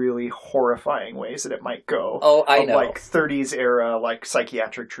really, really horrifying ways that it might go. Oh, I know. 30s era,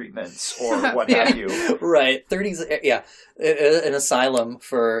 psychiatric treatments or what Yeah. have you. Right. 30s, yeah. An asylum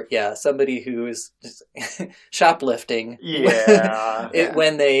for, somebody who is just shoplifting. Yeah.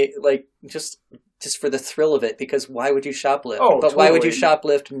 When they, just for the thrill of it, because why would you shoplift? Oh, but why would you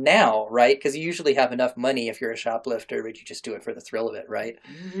totally. shoplift now, right? Because you usually have enough money if you're a shoplifter, but you just do it for the thrill of it, right?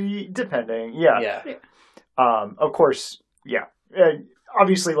 Depending. Yeah. Yeah. Of course, yeah. And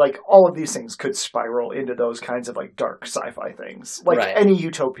obviously, all of these things could spiral into those kinds of, dark sci-fi things. Right. Any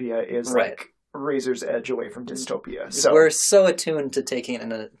utopia is, Right. razor's edge away from dystopia. So We're so attuned to taking it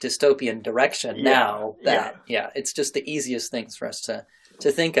in a dystopian direction Yeah, now that, it's just the easiest things for us to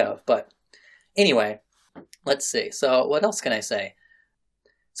think of. But anyway, let's see. So what else can I say?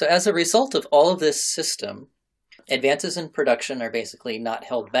 So as a result of all of this system, advances in production are basically not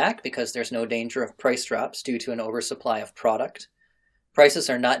held back because there's no danger of price drops due to an oversupply of product. Prices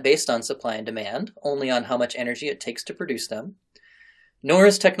are not based on supply and demand, only on how much energy it takes to produce them. Nor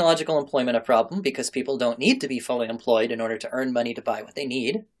is technological employment a problem because people don't need to be fully employed in order to earn money to buy what they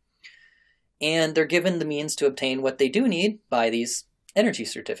need. And they're given the means to obtain what they do need by these energy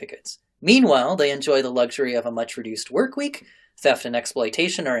certificates. Meanwhile, they enjoy the luxury of a much reduced work week. Theft and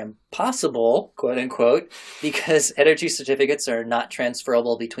exploitation are impossible, quote unquote, because energy certificates are not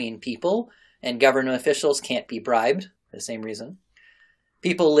transferable between people, and government officials can't be bribed for the same reason.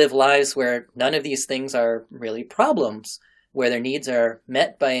 People live lives where none of these things are really problems, where their needs are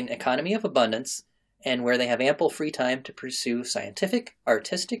met by an economy of abundance, and where they have ample free time to pursue scientific,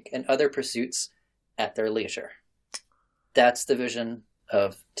 artistic, and other pursuits at their leisure. That's the vision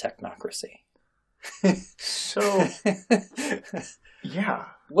of technocracy. So, yeah.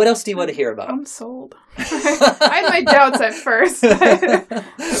 What else do you want to hear about? I'm sold. I had my doubts at first.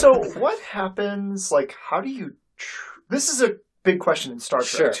 So what happens, like, how do you... This is a big question in Star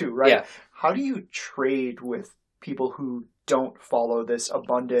Trek, too, right? Yeah. How do you trade with people who don't follow this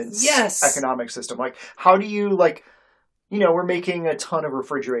abundance economic system? Like, how do you, like... we're making a ton of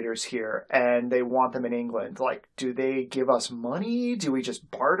refrigerators here, and they want them in England. Like, do they give us money? Do we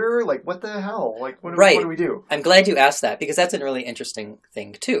just barter? Like, what the hell? Like, what do we do? I'm glad you asked that, because that's a really interesting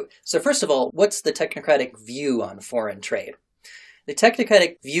thing, too. So first of all, what's the technocratic view on foreign trade? The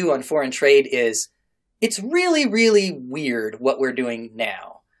technocratic view on foreign trade is, it's really, really weird what we're doing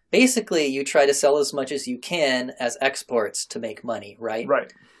now. Basically, you try to sell as much as you can as exports to make money, right?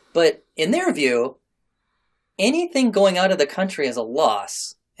 Right. But in their view, anything going out of the country is a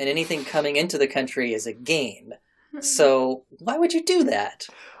loss, and anything coming into the country is a gain. So why would you do that?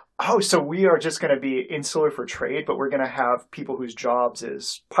 Oh, so we are just going to be insular for trade, but we're going to have people whose jobs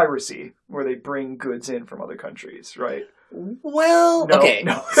is piracy, where they bring goods in from other countries, right? Well, No, okay.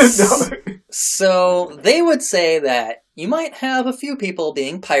 no. So they would say that you might have a few people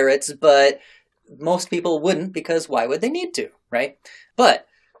being pirates, but most people wouldn't, because why would they need to, right? But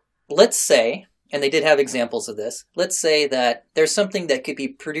let's say... and they did have examples of this. Let's say that there's something that could be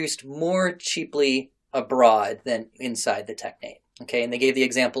produced more cheaply abroad than inside the technate. Okay, and they gave the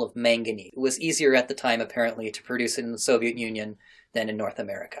example of manganese. It was easier at the time, apparently, to produce it in the Soviet Union than in North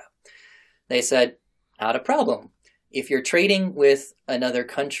America. They said, not a problem. If you're trading with another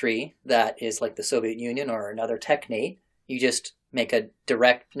country that is like the Soviet Union or another technate, you just make a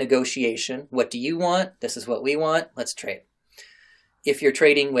direct negotiation. What do you want? This is what we want. Let's trade. If you're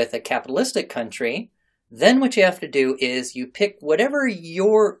trading with a capitalistic country, then what you have to do is you pick whatever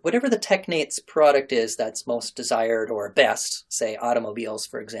the technate's product is that's most desired or best, say automobiles,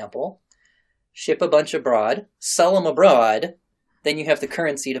 for example, ship a bunch abroad, sell them abroad, then you have the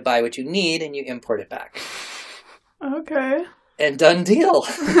currency to buy what you need and you import it back. Okay. And done deal.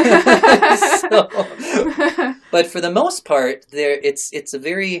 But for the most part, it's a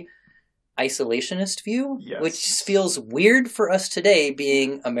very isolationist view, yes, which feels weird for us today,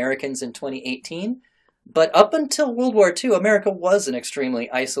 being Americans in 2018. But up until World War II, America was an extremely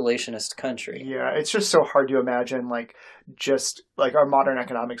isolationist country. Yeah, it's just so hard to imagine, just our modern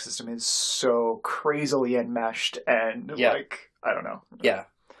economic system is so crazily enmeshed and, I don't know. Yeah.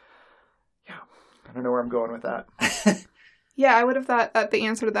 Yeah. I don't know where I'm going with that. Yeah, I would have thought that the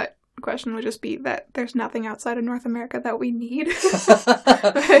answer to that question would just be that there's nothing outside of North America that we need.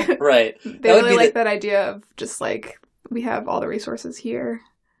 Right. They really like that idea of just we have all the resources here.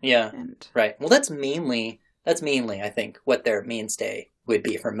 Yeah. Right. Well, that's mainly I think what their mainstay would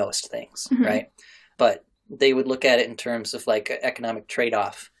be for most things, mm-hmm. right? But they would look at it in terms of an economic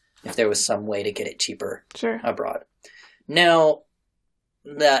trade-off if there was some way to get it cheaper abroad. Now,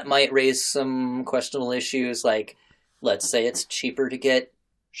 that might raise some questionable issues, let's say it's cheaper to get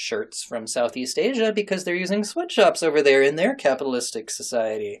shirts from Southeast Asia because they're using sweatshops over there in their capitalistic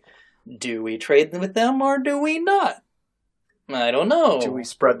society. Do we trade with them or do we not? I don't know. Do we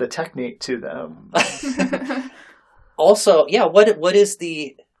spread the technate to them? Also, yeah, what is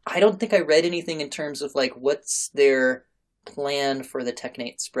the... I don't think I read anything in terms of, what's their plan for the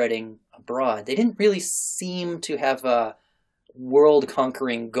technate spreading abroad. They didn't really seem to have a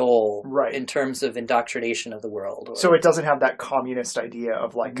world-conquering goal in terms of indoctrination of the world. So it doesn't have that communist idea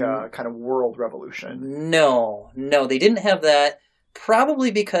of, a kind of world revolution? No, they didn't have that.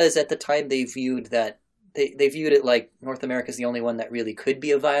 Probably because at the time they viewed that They viewed it like North America is the only one that really could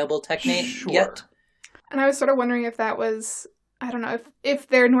be a viable technate yet. And I was sort of wondering if that was, I don't know, if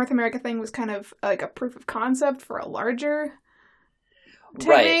their North America thing was kind of like a proof of concept for a larger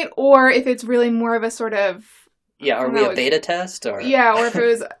technate, or if it's really more of a sort of... Yeah, are we a beta test? Or if it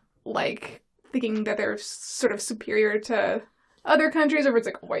was thinking that they're sort of superior to other countries, or if it's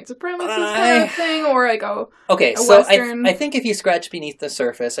a white supremacist kind of thing, or Western... I think if you scratch beneath the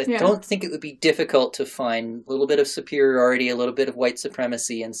surface, I don't think it would be difficult to find a little bit of superiority, a little bit of white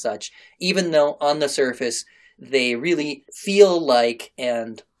supremacy and such, even though on the surface they really feel like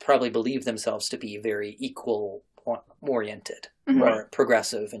and probably believe themselves to be very equal oriented. more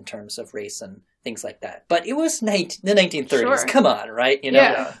progressive in terms of race and things like that. But it was the 1930s. Sure. Come on, right? You know.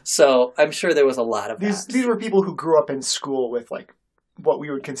 Yeah. So I'm sure there was a lot of These that. these were people who grew up in school with like what we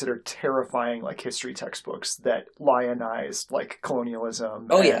would consider terrifying like history textbooks that lionized like colonialism.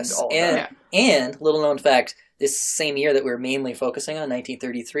 Oh and yes, all of and that. and little known fact, this same year that we're mainly focusing on,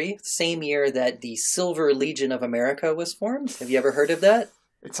 1933, same year that the Silver Legion of America was formed. Have you ever heard of that?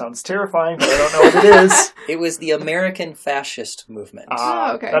 It sounds terrifying, but I don't know what it is. It was the American Fascist Movement.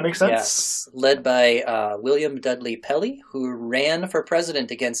 Ah, okay. That makes sense. Yes, led by William Dudley Pelley, who ran for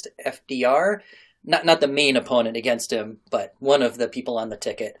president against FDR. Not the main opponent against him, but one of the people on the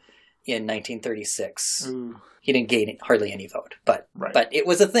ticket in 1936. Ooh, He didn't gain hardly any vote, but right. it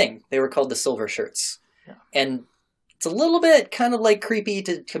was a thing. They were called the Silver Shirts. Yeah. And it's a little bit kind of like creepy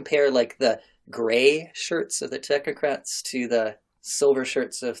to compare like the gray shirts of the technocrats to the silver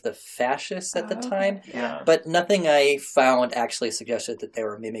shirts of the fascists at the time. Yeah. But nothing I found actually suggested that they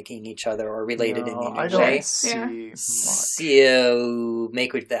were mimicking each other or related in No, any I way. don't see much. So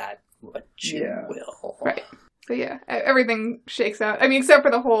make with that what you Yeah. will. Right. So yeah, everything shakes out. I mean, except for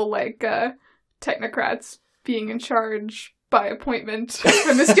the whole like technocrats being in charge by appointment,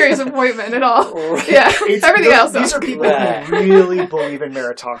 a mysterious appointment and all. Yeah, everything else. These are people Right. who really believe in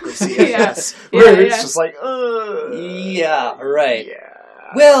meritocracy. I Yeah. guess. Where Yeah, it's yeah. just like, Yeah, right. Yeah.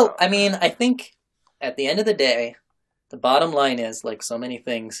 Well, I mean, I think at the end of the day, the bottom line is, like so many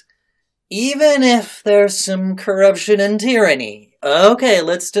things, even if there's some corruption and tyranny, okay,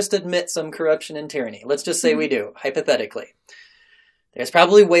 let's just admit some corruption and tyranny. Let's just say we do, hypothetically. There's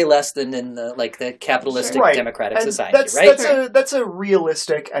probably way less than in the capitalistic Right. democratic And society, that's, right? That's a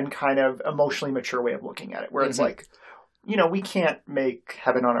realistic and kind of emotionally mature way of looking at it, where it's Mhm. like, we can't make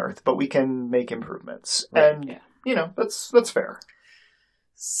heaven on earth, but we can make improvements. Right, And, yeah. that's fair.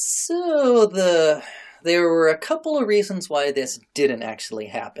 So there were a couple of reasons why this didn't actually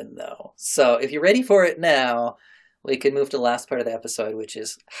happen, though. So if you're ready for it now, we can move to the last part of the episode, which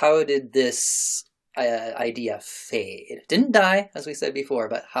is how did this idea fade? It didn't die, as we said before,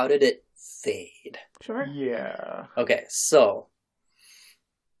 but how did it fade? Sure. Yeah. Okay, so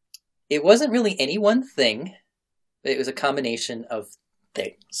it wasn't really any one thing. It was a combination of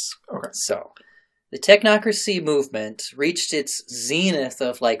things. Okay. So the technocracy movement reached its zenith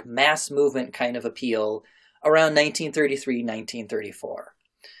of mass movement kind of appeal around 1933, 1934.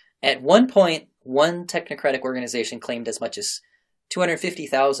 At one point, one technocratic organization claimed as much as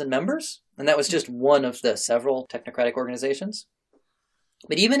 250,000 members, and that was just one of the several technocratic organizations.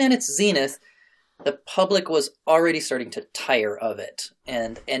 But even in its zenith, the public was already starting to tire of it.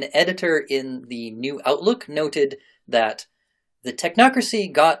 And an editor in the New Outlook noted that the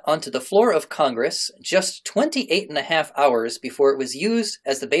technocracy got onto the floor of Congress just 28 and a half hours before it was used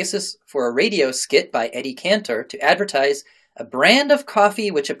as the basis for a radio skit by Eddie Cantor to advertise a brand of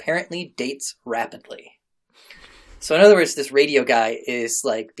coffee which apparently dates rapidly. So in other words, this radio guy is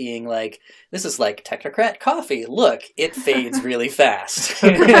being this is like technocrat coffee. Look, it fades really fast.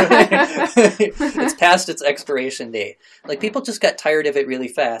 It's past its expiration date. People just got tired of it really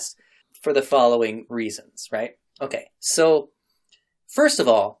fast for the following reasons, right? Okay, so first of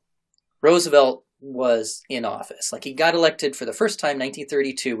all, Roosevelt was in office. He got elected for the first time,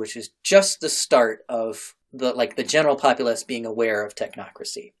 1932, which is just the start of the general populace being aware of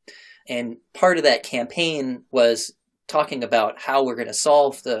technocracy. And part of that campaign was talking about how we're going to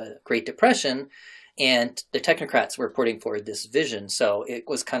solve the Great Depression, and the technocrats were putting forward this vision, so it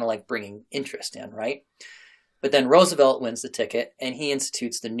was kind of like bringing interest in, right? But then Roosevelt wins the ticket, and he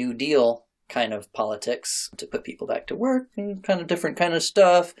institutes the New Deal kind of politics to put people back to work and kind of different kind of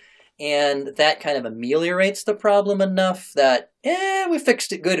stuff, and that kind of ameliorates the problem enough that, we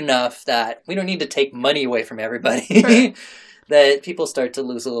fixed it good enough that we don't need to take money away from everybody. Right. That people start to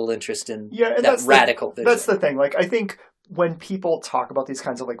lose a little interest in And that radical vision. That's the thing. I think when people talk about these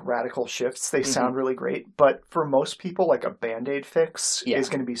kinds of radical shifts, they sound really great. But for most people, a Band-Aid fix is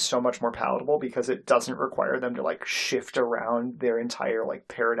going to be so much more palatable because it doesn't require them to shift around their entire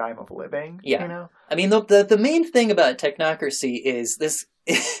paradigm of living. Yeah. I mean, the main thing about technocracy is this.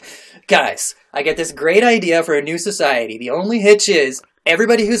 Guys, I get this great idea for a new society. The only hitch is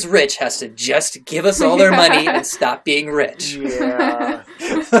everybody who's rich has to just give us all their money and stop being rich. Yeah.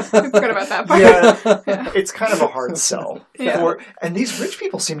 Forgot about that part. Yeah. It's kind of a hard sell. Yeah. And these rich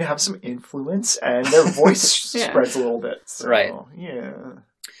people seem to have some influence and their voice Yeah. spreads a little bit. So, Right. Yeah.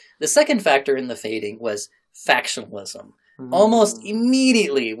 The second factor in the fading was factionalism. Almost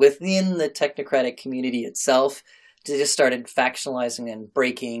immediately within the technocratic community itself, they just started factionalizing and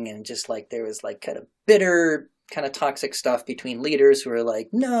breaking, and just there was kind of bitter, kind of toxic stuff between leaders who were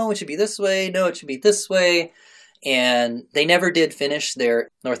no, it should be this way, no, it should be this way. And they never did finish their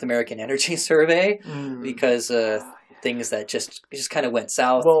North American Energy Survey because things that just kind of went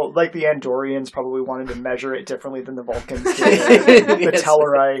south. Well, like the Andorians probably wanted to measure it differently than the Vulcans did. The Yes.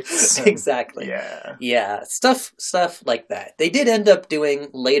 Tellarites. and- Exactly. Yeah. Yeah, stuff like that. They did end up doing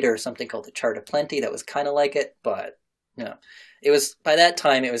later something called the Chart of Plenty that was kind of like it, but it was by that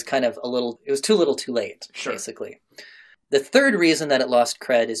time it was kind of it was too little too late, Sure. basically. The third reason that it lost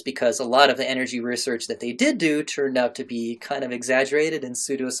cred is because a lot of the energy research that they did do turned out to be kind of exaggerated and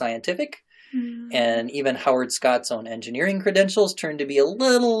pseudoscientific. And even Howard Scott's own engineering credentials turned to be a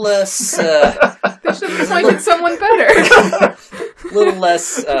little less, They should have appointed someone better. Who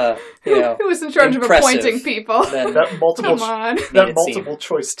was in charge impressive of appointing people? than That multiple Come on. it multiple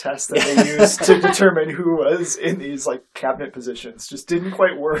choice test that they used to determine who was in these like cabinet positions just didn't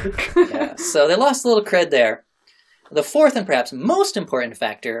quite work. Yeah, so they lost a little cred there. The fourth and perhaps most important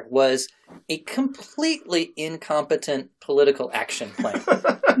factor was a completely incompetent political action plan.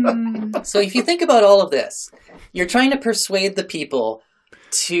 So if you think about all of this, you're trying to persuade the people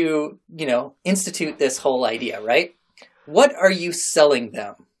to, institute this whole idea, right? What are you selling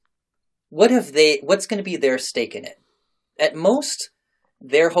them? What's going to be their stake in it? At most,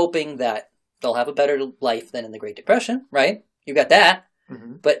 they're hoping that they'll have a better life than in the Great Depression, right? You got that.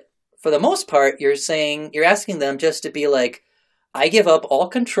 Mm-hmm. But for the most part, you're asking them just to be like, I give up all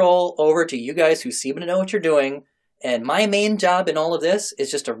control over to you guys who seem to know what you're doing, and my main job in all of this is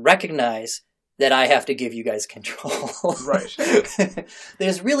just to recognize that I have to give you guys control. Right.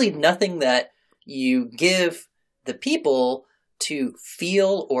 There's really nothing that you give the people to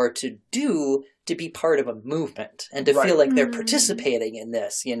feel or to do to be part of a movement and to Right. feel like they're participating in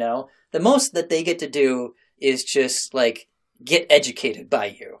this, The most that they get to do is just like get educated by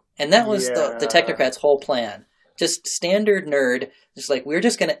you. And that was the Yeah. technocrats' whole plan. Just standard nerd, just like, we're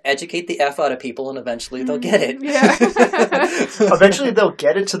just going to educate the F out of people and eventually they'll get it. Yeah. Eventually they'll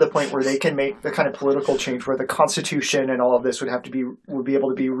get it to the point where they can make the kind of political change where the Constitution and all of this would be able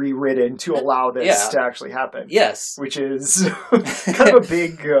to be rewritten to allow this Yeah. to actually happen. Yes. Which is kind of a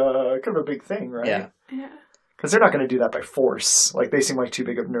big thing, right? Yeah. Yeah. Because they're not going to do that by force. Like, they seem like too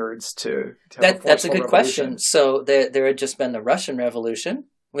big of nerds to have That's a forceful good question. revolution. So there had just been the Russian Revolution,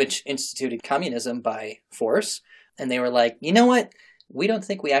 which instituted communism by force. And they were like, you know what? We don't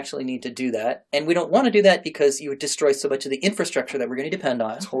think we actually need to do that. And we don't want to do that because you would destroy so much of the infrastructure that we're going to depend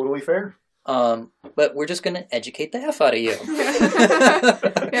on. Totally fair. But we're just going to educate the F out of you.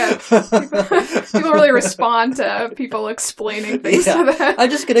 Yeah. People really respond to people explaining things to them. I'm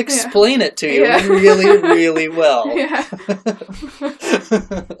just going to explain it to you Yeah. really, really well. Yeah.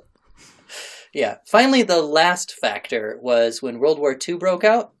 Yeah. Finally, the last factor was when World War II broke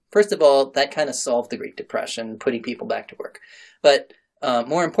out. First of all, that kind of solved the Great Depression, putting people back to work. But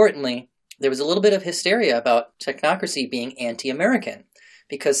more importantly, there was a little bit of hysteria about technocracy being anti-American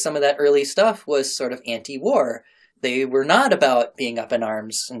because some of that early stuff was sort of anti-war. They were not about being up in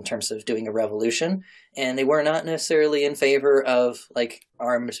arms in terms of doing a revolution, and they were not necessarily in favor of like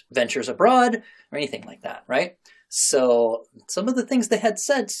armed ventures abroad or anything like that, right? So some of the things they had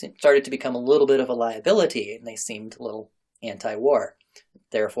said started to become a little bit of a liability, and they seemed a little anti-war,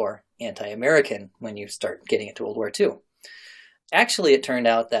 therefore anti-American when you start getting into World War II. Actually, it turned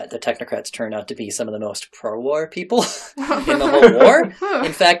out that the technocrats turned out to be some of the most pro-war people in the whole war.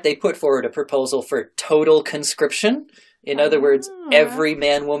 In fact, they put forward a proposal for total conscription. In other words, every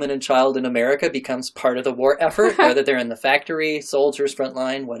man, woman, and child in America becomes part of the war effort, whether they're in the factory, soldiers, front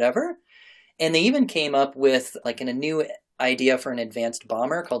line, whatever. And they even came up with like a new idea for an advanced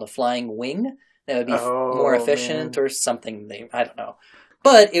bomber called a flying wing that would be more efficient or something. I don't know.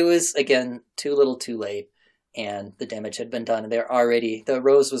 But it was, again, too little too late. And the damage had been done. The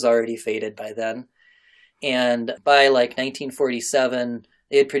rose was already faded by then. And by like 1947,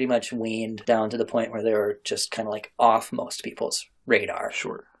 they had pretty much weaned down to the point where they were just kind of like off most people's radar.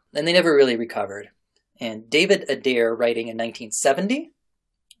 Sure. And they never really recovered. And David Adair, writing in 1970,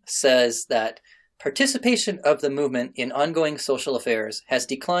 says that participation of the movement in ongoing social affairs has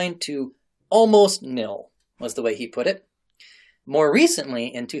declined to almost nil, was the way he put it. More recently,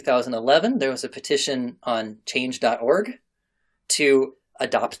 in 2011, there was a petition on change.org to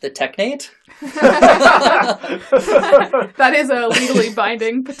adopt the technate. That is a legally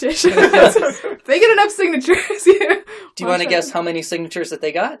binding petition. If they get enough signatures, yeah. Do you want to guess how many signatures that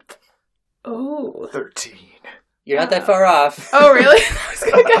they got? Oh. 13. You're not that far off. Oh, really? I was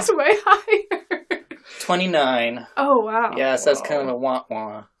going to guess way higher. 29. Oh, wow. Yes, that's kind of a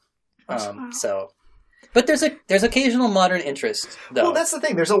wah-wah. Wow. So, But there's occasional modern interest, though. Well, that's the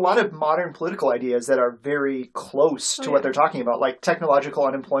thing. There's a lot of modern political ideas that are very close to what they're talking about. Like technological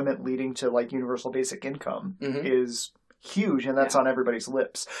unemployment leading to like universal basic income is huge, and that's on everybody's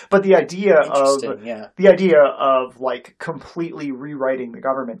lips. But the idea of like completely rewriting the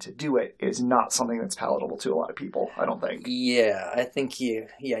government to do it is not something that's palatable to a lot of people, I don't think. Yeah, I think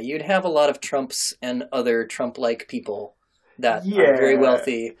you'd have a lot of Trumps and other Trump-like people that are very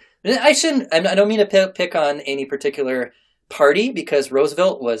wealthy. I don't mean to pick on any particular party, because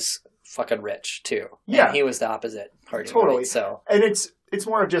Roosevelt was fucking rich too. Yeah. And he was the opposite party. Totally. Right? So, and it's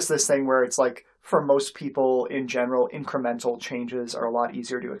more of just this thing where it's like, for most people in general, incremental changes are a lot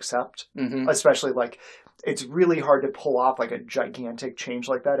easier to accept. Especially like, it's really hard to pull off like a gigantic change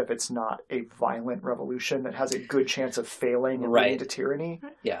like that if it's not a violent revolution that has a good chance of failing and leading to tyranny.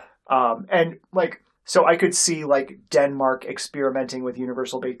 Yeah. And like, so I could see like Denmark experimenting with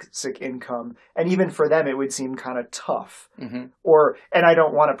universal basic income, and even for them it would seem kind of tough. And I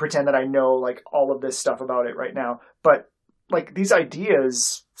don't want to pretend that I know like all of this stuff about it right now, but like these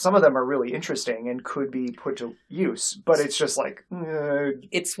ideas, some of them are really interesting and could be put to use, but it's just like...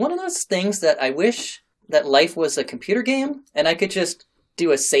 It's one of those things that I wish that life was a computer game and I could just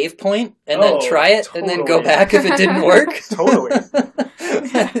do a save point and then try it and then go back if it didn't work. Totally.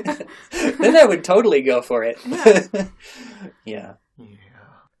 Then I would totally go for it. Yeah.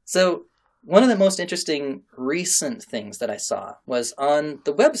 So one of the most interesting recent things that I saw was on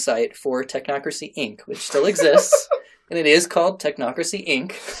the website for Technocracy Inc., which still exists. And it is called Technocracy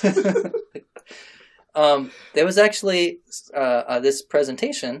Inc. There was actually this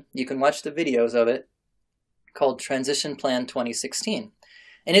presentation. You can watch the videos of it, called Transition Plan 2016.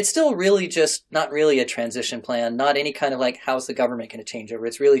 And it's still really just not really a transition plan, not any kind of like, how's the government going to change over?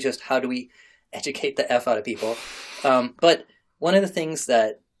 It's really just how do we educate the F out of people. But one of the things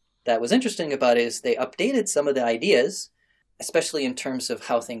that was interesting about it is they updated some of the ideas, especially in terms of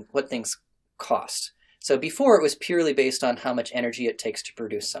what things cost. So before it was purely based on how much energy it takes to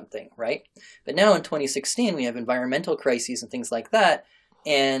produce something, right? But now in 2016, we have environmental crises and things like that,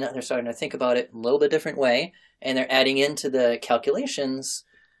 and they're starting to think about it in a little bit different way, and they're adding into the calculations,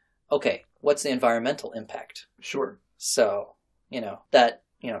 okay, what's the environmental impact? Sure. So, that,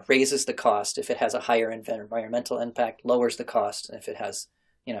 raises the cost if it has a higher environmental impact, lowers the cost if it has,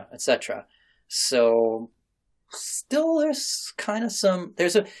 etc. So still there's kind of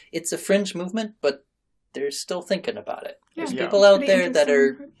it's a fringe movement, but they're still thinking about it. There's people out there that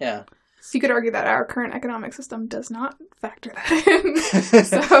are, So you could argue that our current economic system does not factor that in.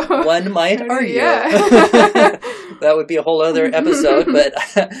 So, one might argue. Yeah. That would be a whole other episode, but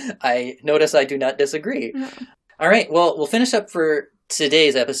I notice I do not disagree. No. All right, well, we'll finish up for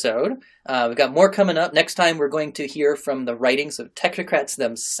today's episode. We've got more coming up. Next time, we're going to hear from the writings of technocrats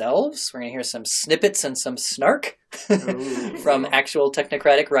themselves. We're going to hear some snippets and some snark from actual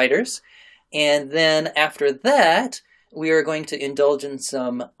technocratic writers. And then after that, we are going to indulge in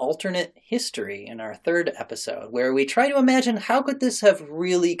some alternate history in our third episode, where we try to imagine how could this have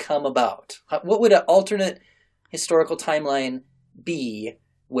really come about? What would an alternate historical timeline be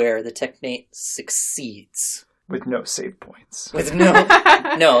where the technate succeeds? With no save points. With no,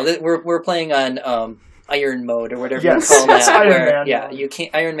 we're playing on Iron mode or whatever you call that. Yes, Iron Man. You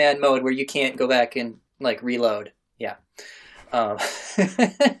can't Iron Man mode where you can't go back and like reload. Yeah.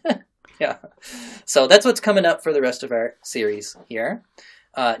 Yeah. So that's what's coming up for the rest of our series here.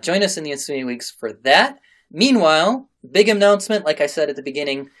 Join us in the ensuing weeks for that. Meanwhile, big announcement, like I said at the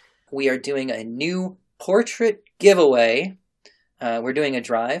beginning, we are doing a new portrait giveaway. We're doing a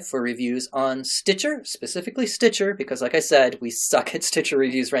drive for reviews on Stitcher, specifically Stitcher, because like I said, we suck at Stitcher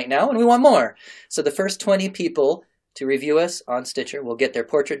reviews right now and we want more. So the first 20 people to review us on Stitcher will get their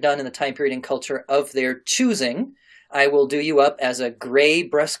portrait done in the time period and culture of their choosing. I will do you up as a gray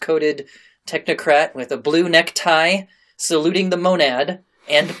breast-coated technocrat with a blue necktie, saluting the monad,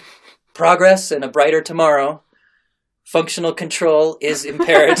 and progress and a brighter tomorrow. Functional control is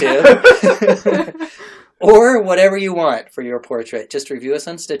imperative. Or whatever you want for your portrait. Just review us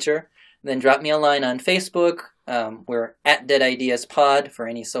on Stitcher, then drop me a line on Facebook. We're at Dead Ideas Pod for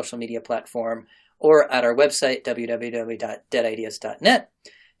any social media platform, or at our website, www.deadideas.net.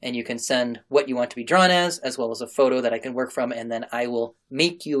 And you can send what you want to be drawn as well as a photo that I can work from, and then I will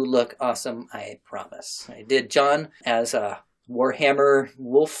make you look awesome, I promise. I did John as a Warhammer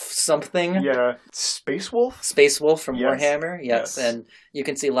Wolf something. Yeah, Space Wolf? Space Wolf from Warhammer, yes. And you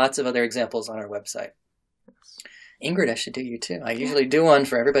can see lots of other examples on our website. Ingrid, I should do you too. I usually do one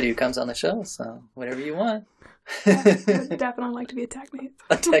for everybody who comes on the show, so whatever you want. I'd definitely like to be a technate.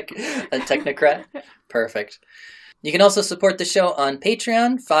 A technocrat? Perfect. You can also support the show on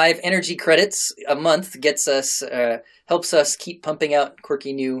Patreon. 5 energy credits a month gets us, helps us keep pumping out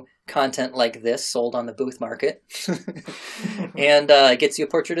quirky new content like this sold on the booth market. And gets you a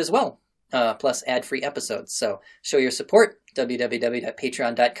portrait as well, plus ad-free episodes. So show your support,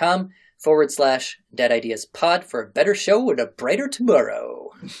 www.patreon.com/deadideaspod for a better show and a brighter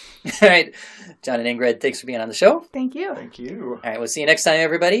tomorrow. All right, John and Ingrid, thanks for being on the show. Thank you. Thank you. All right, we'll see you next time,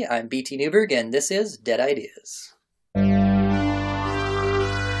 everybody. I'm BT Newberg, and this is Dead Ideas.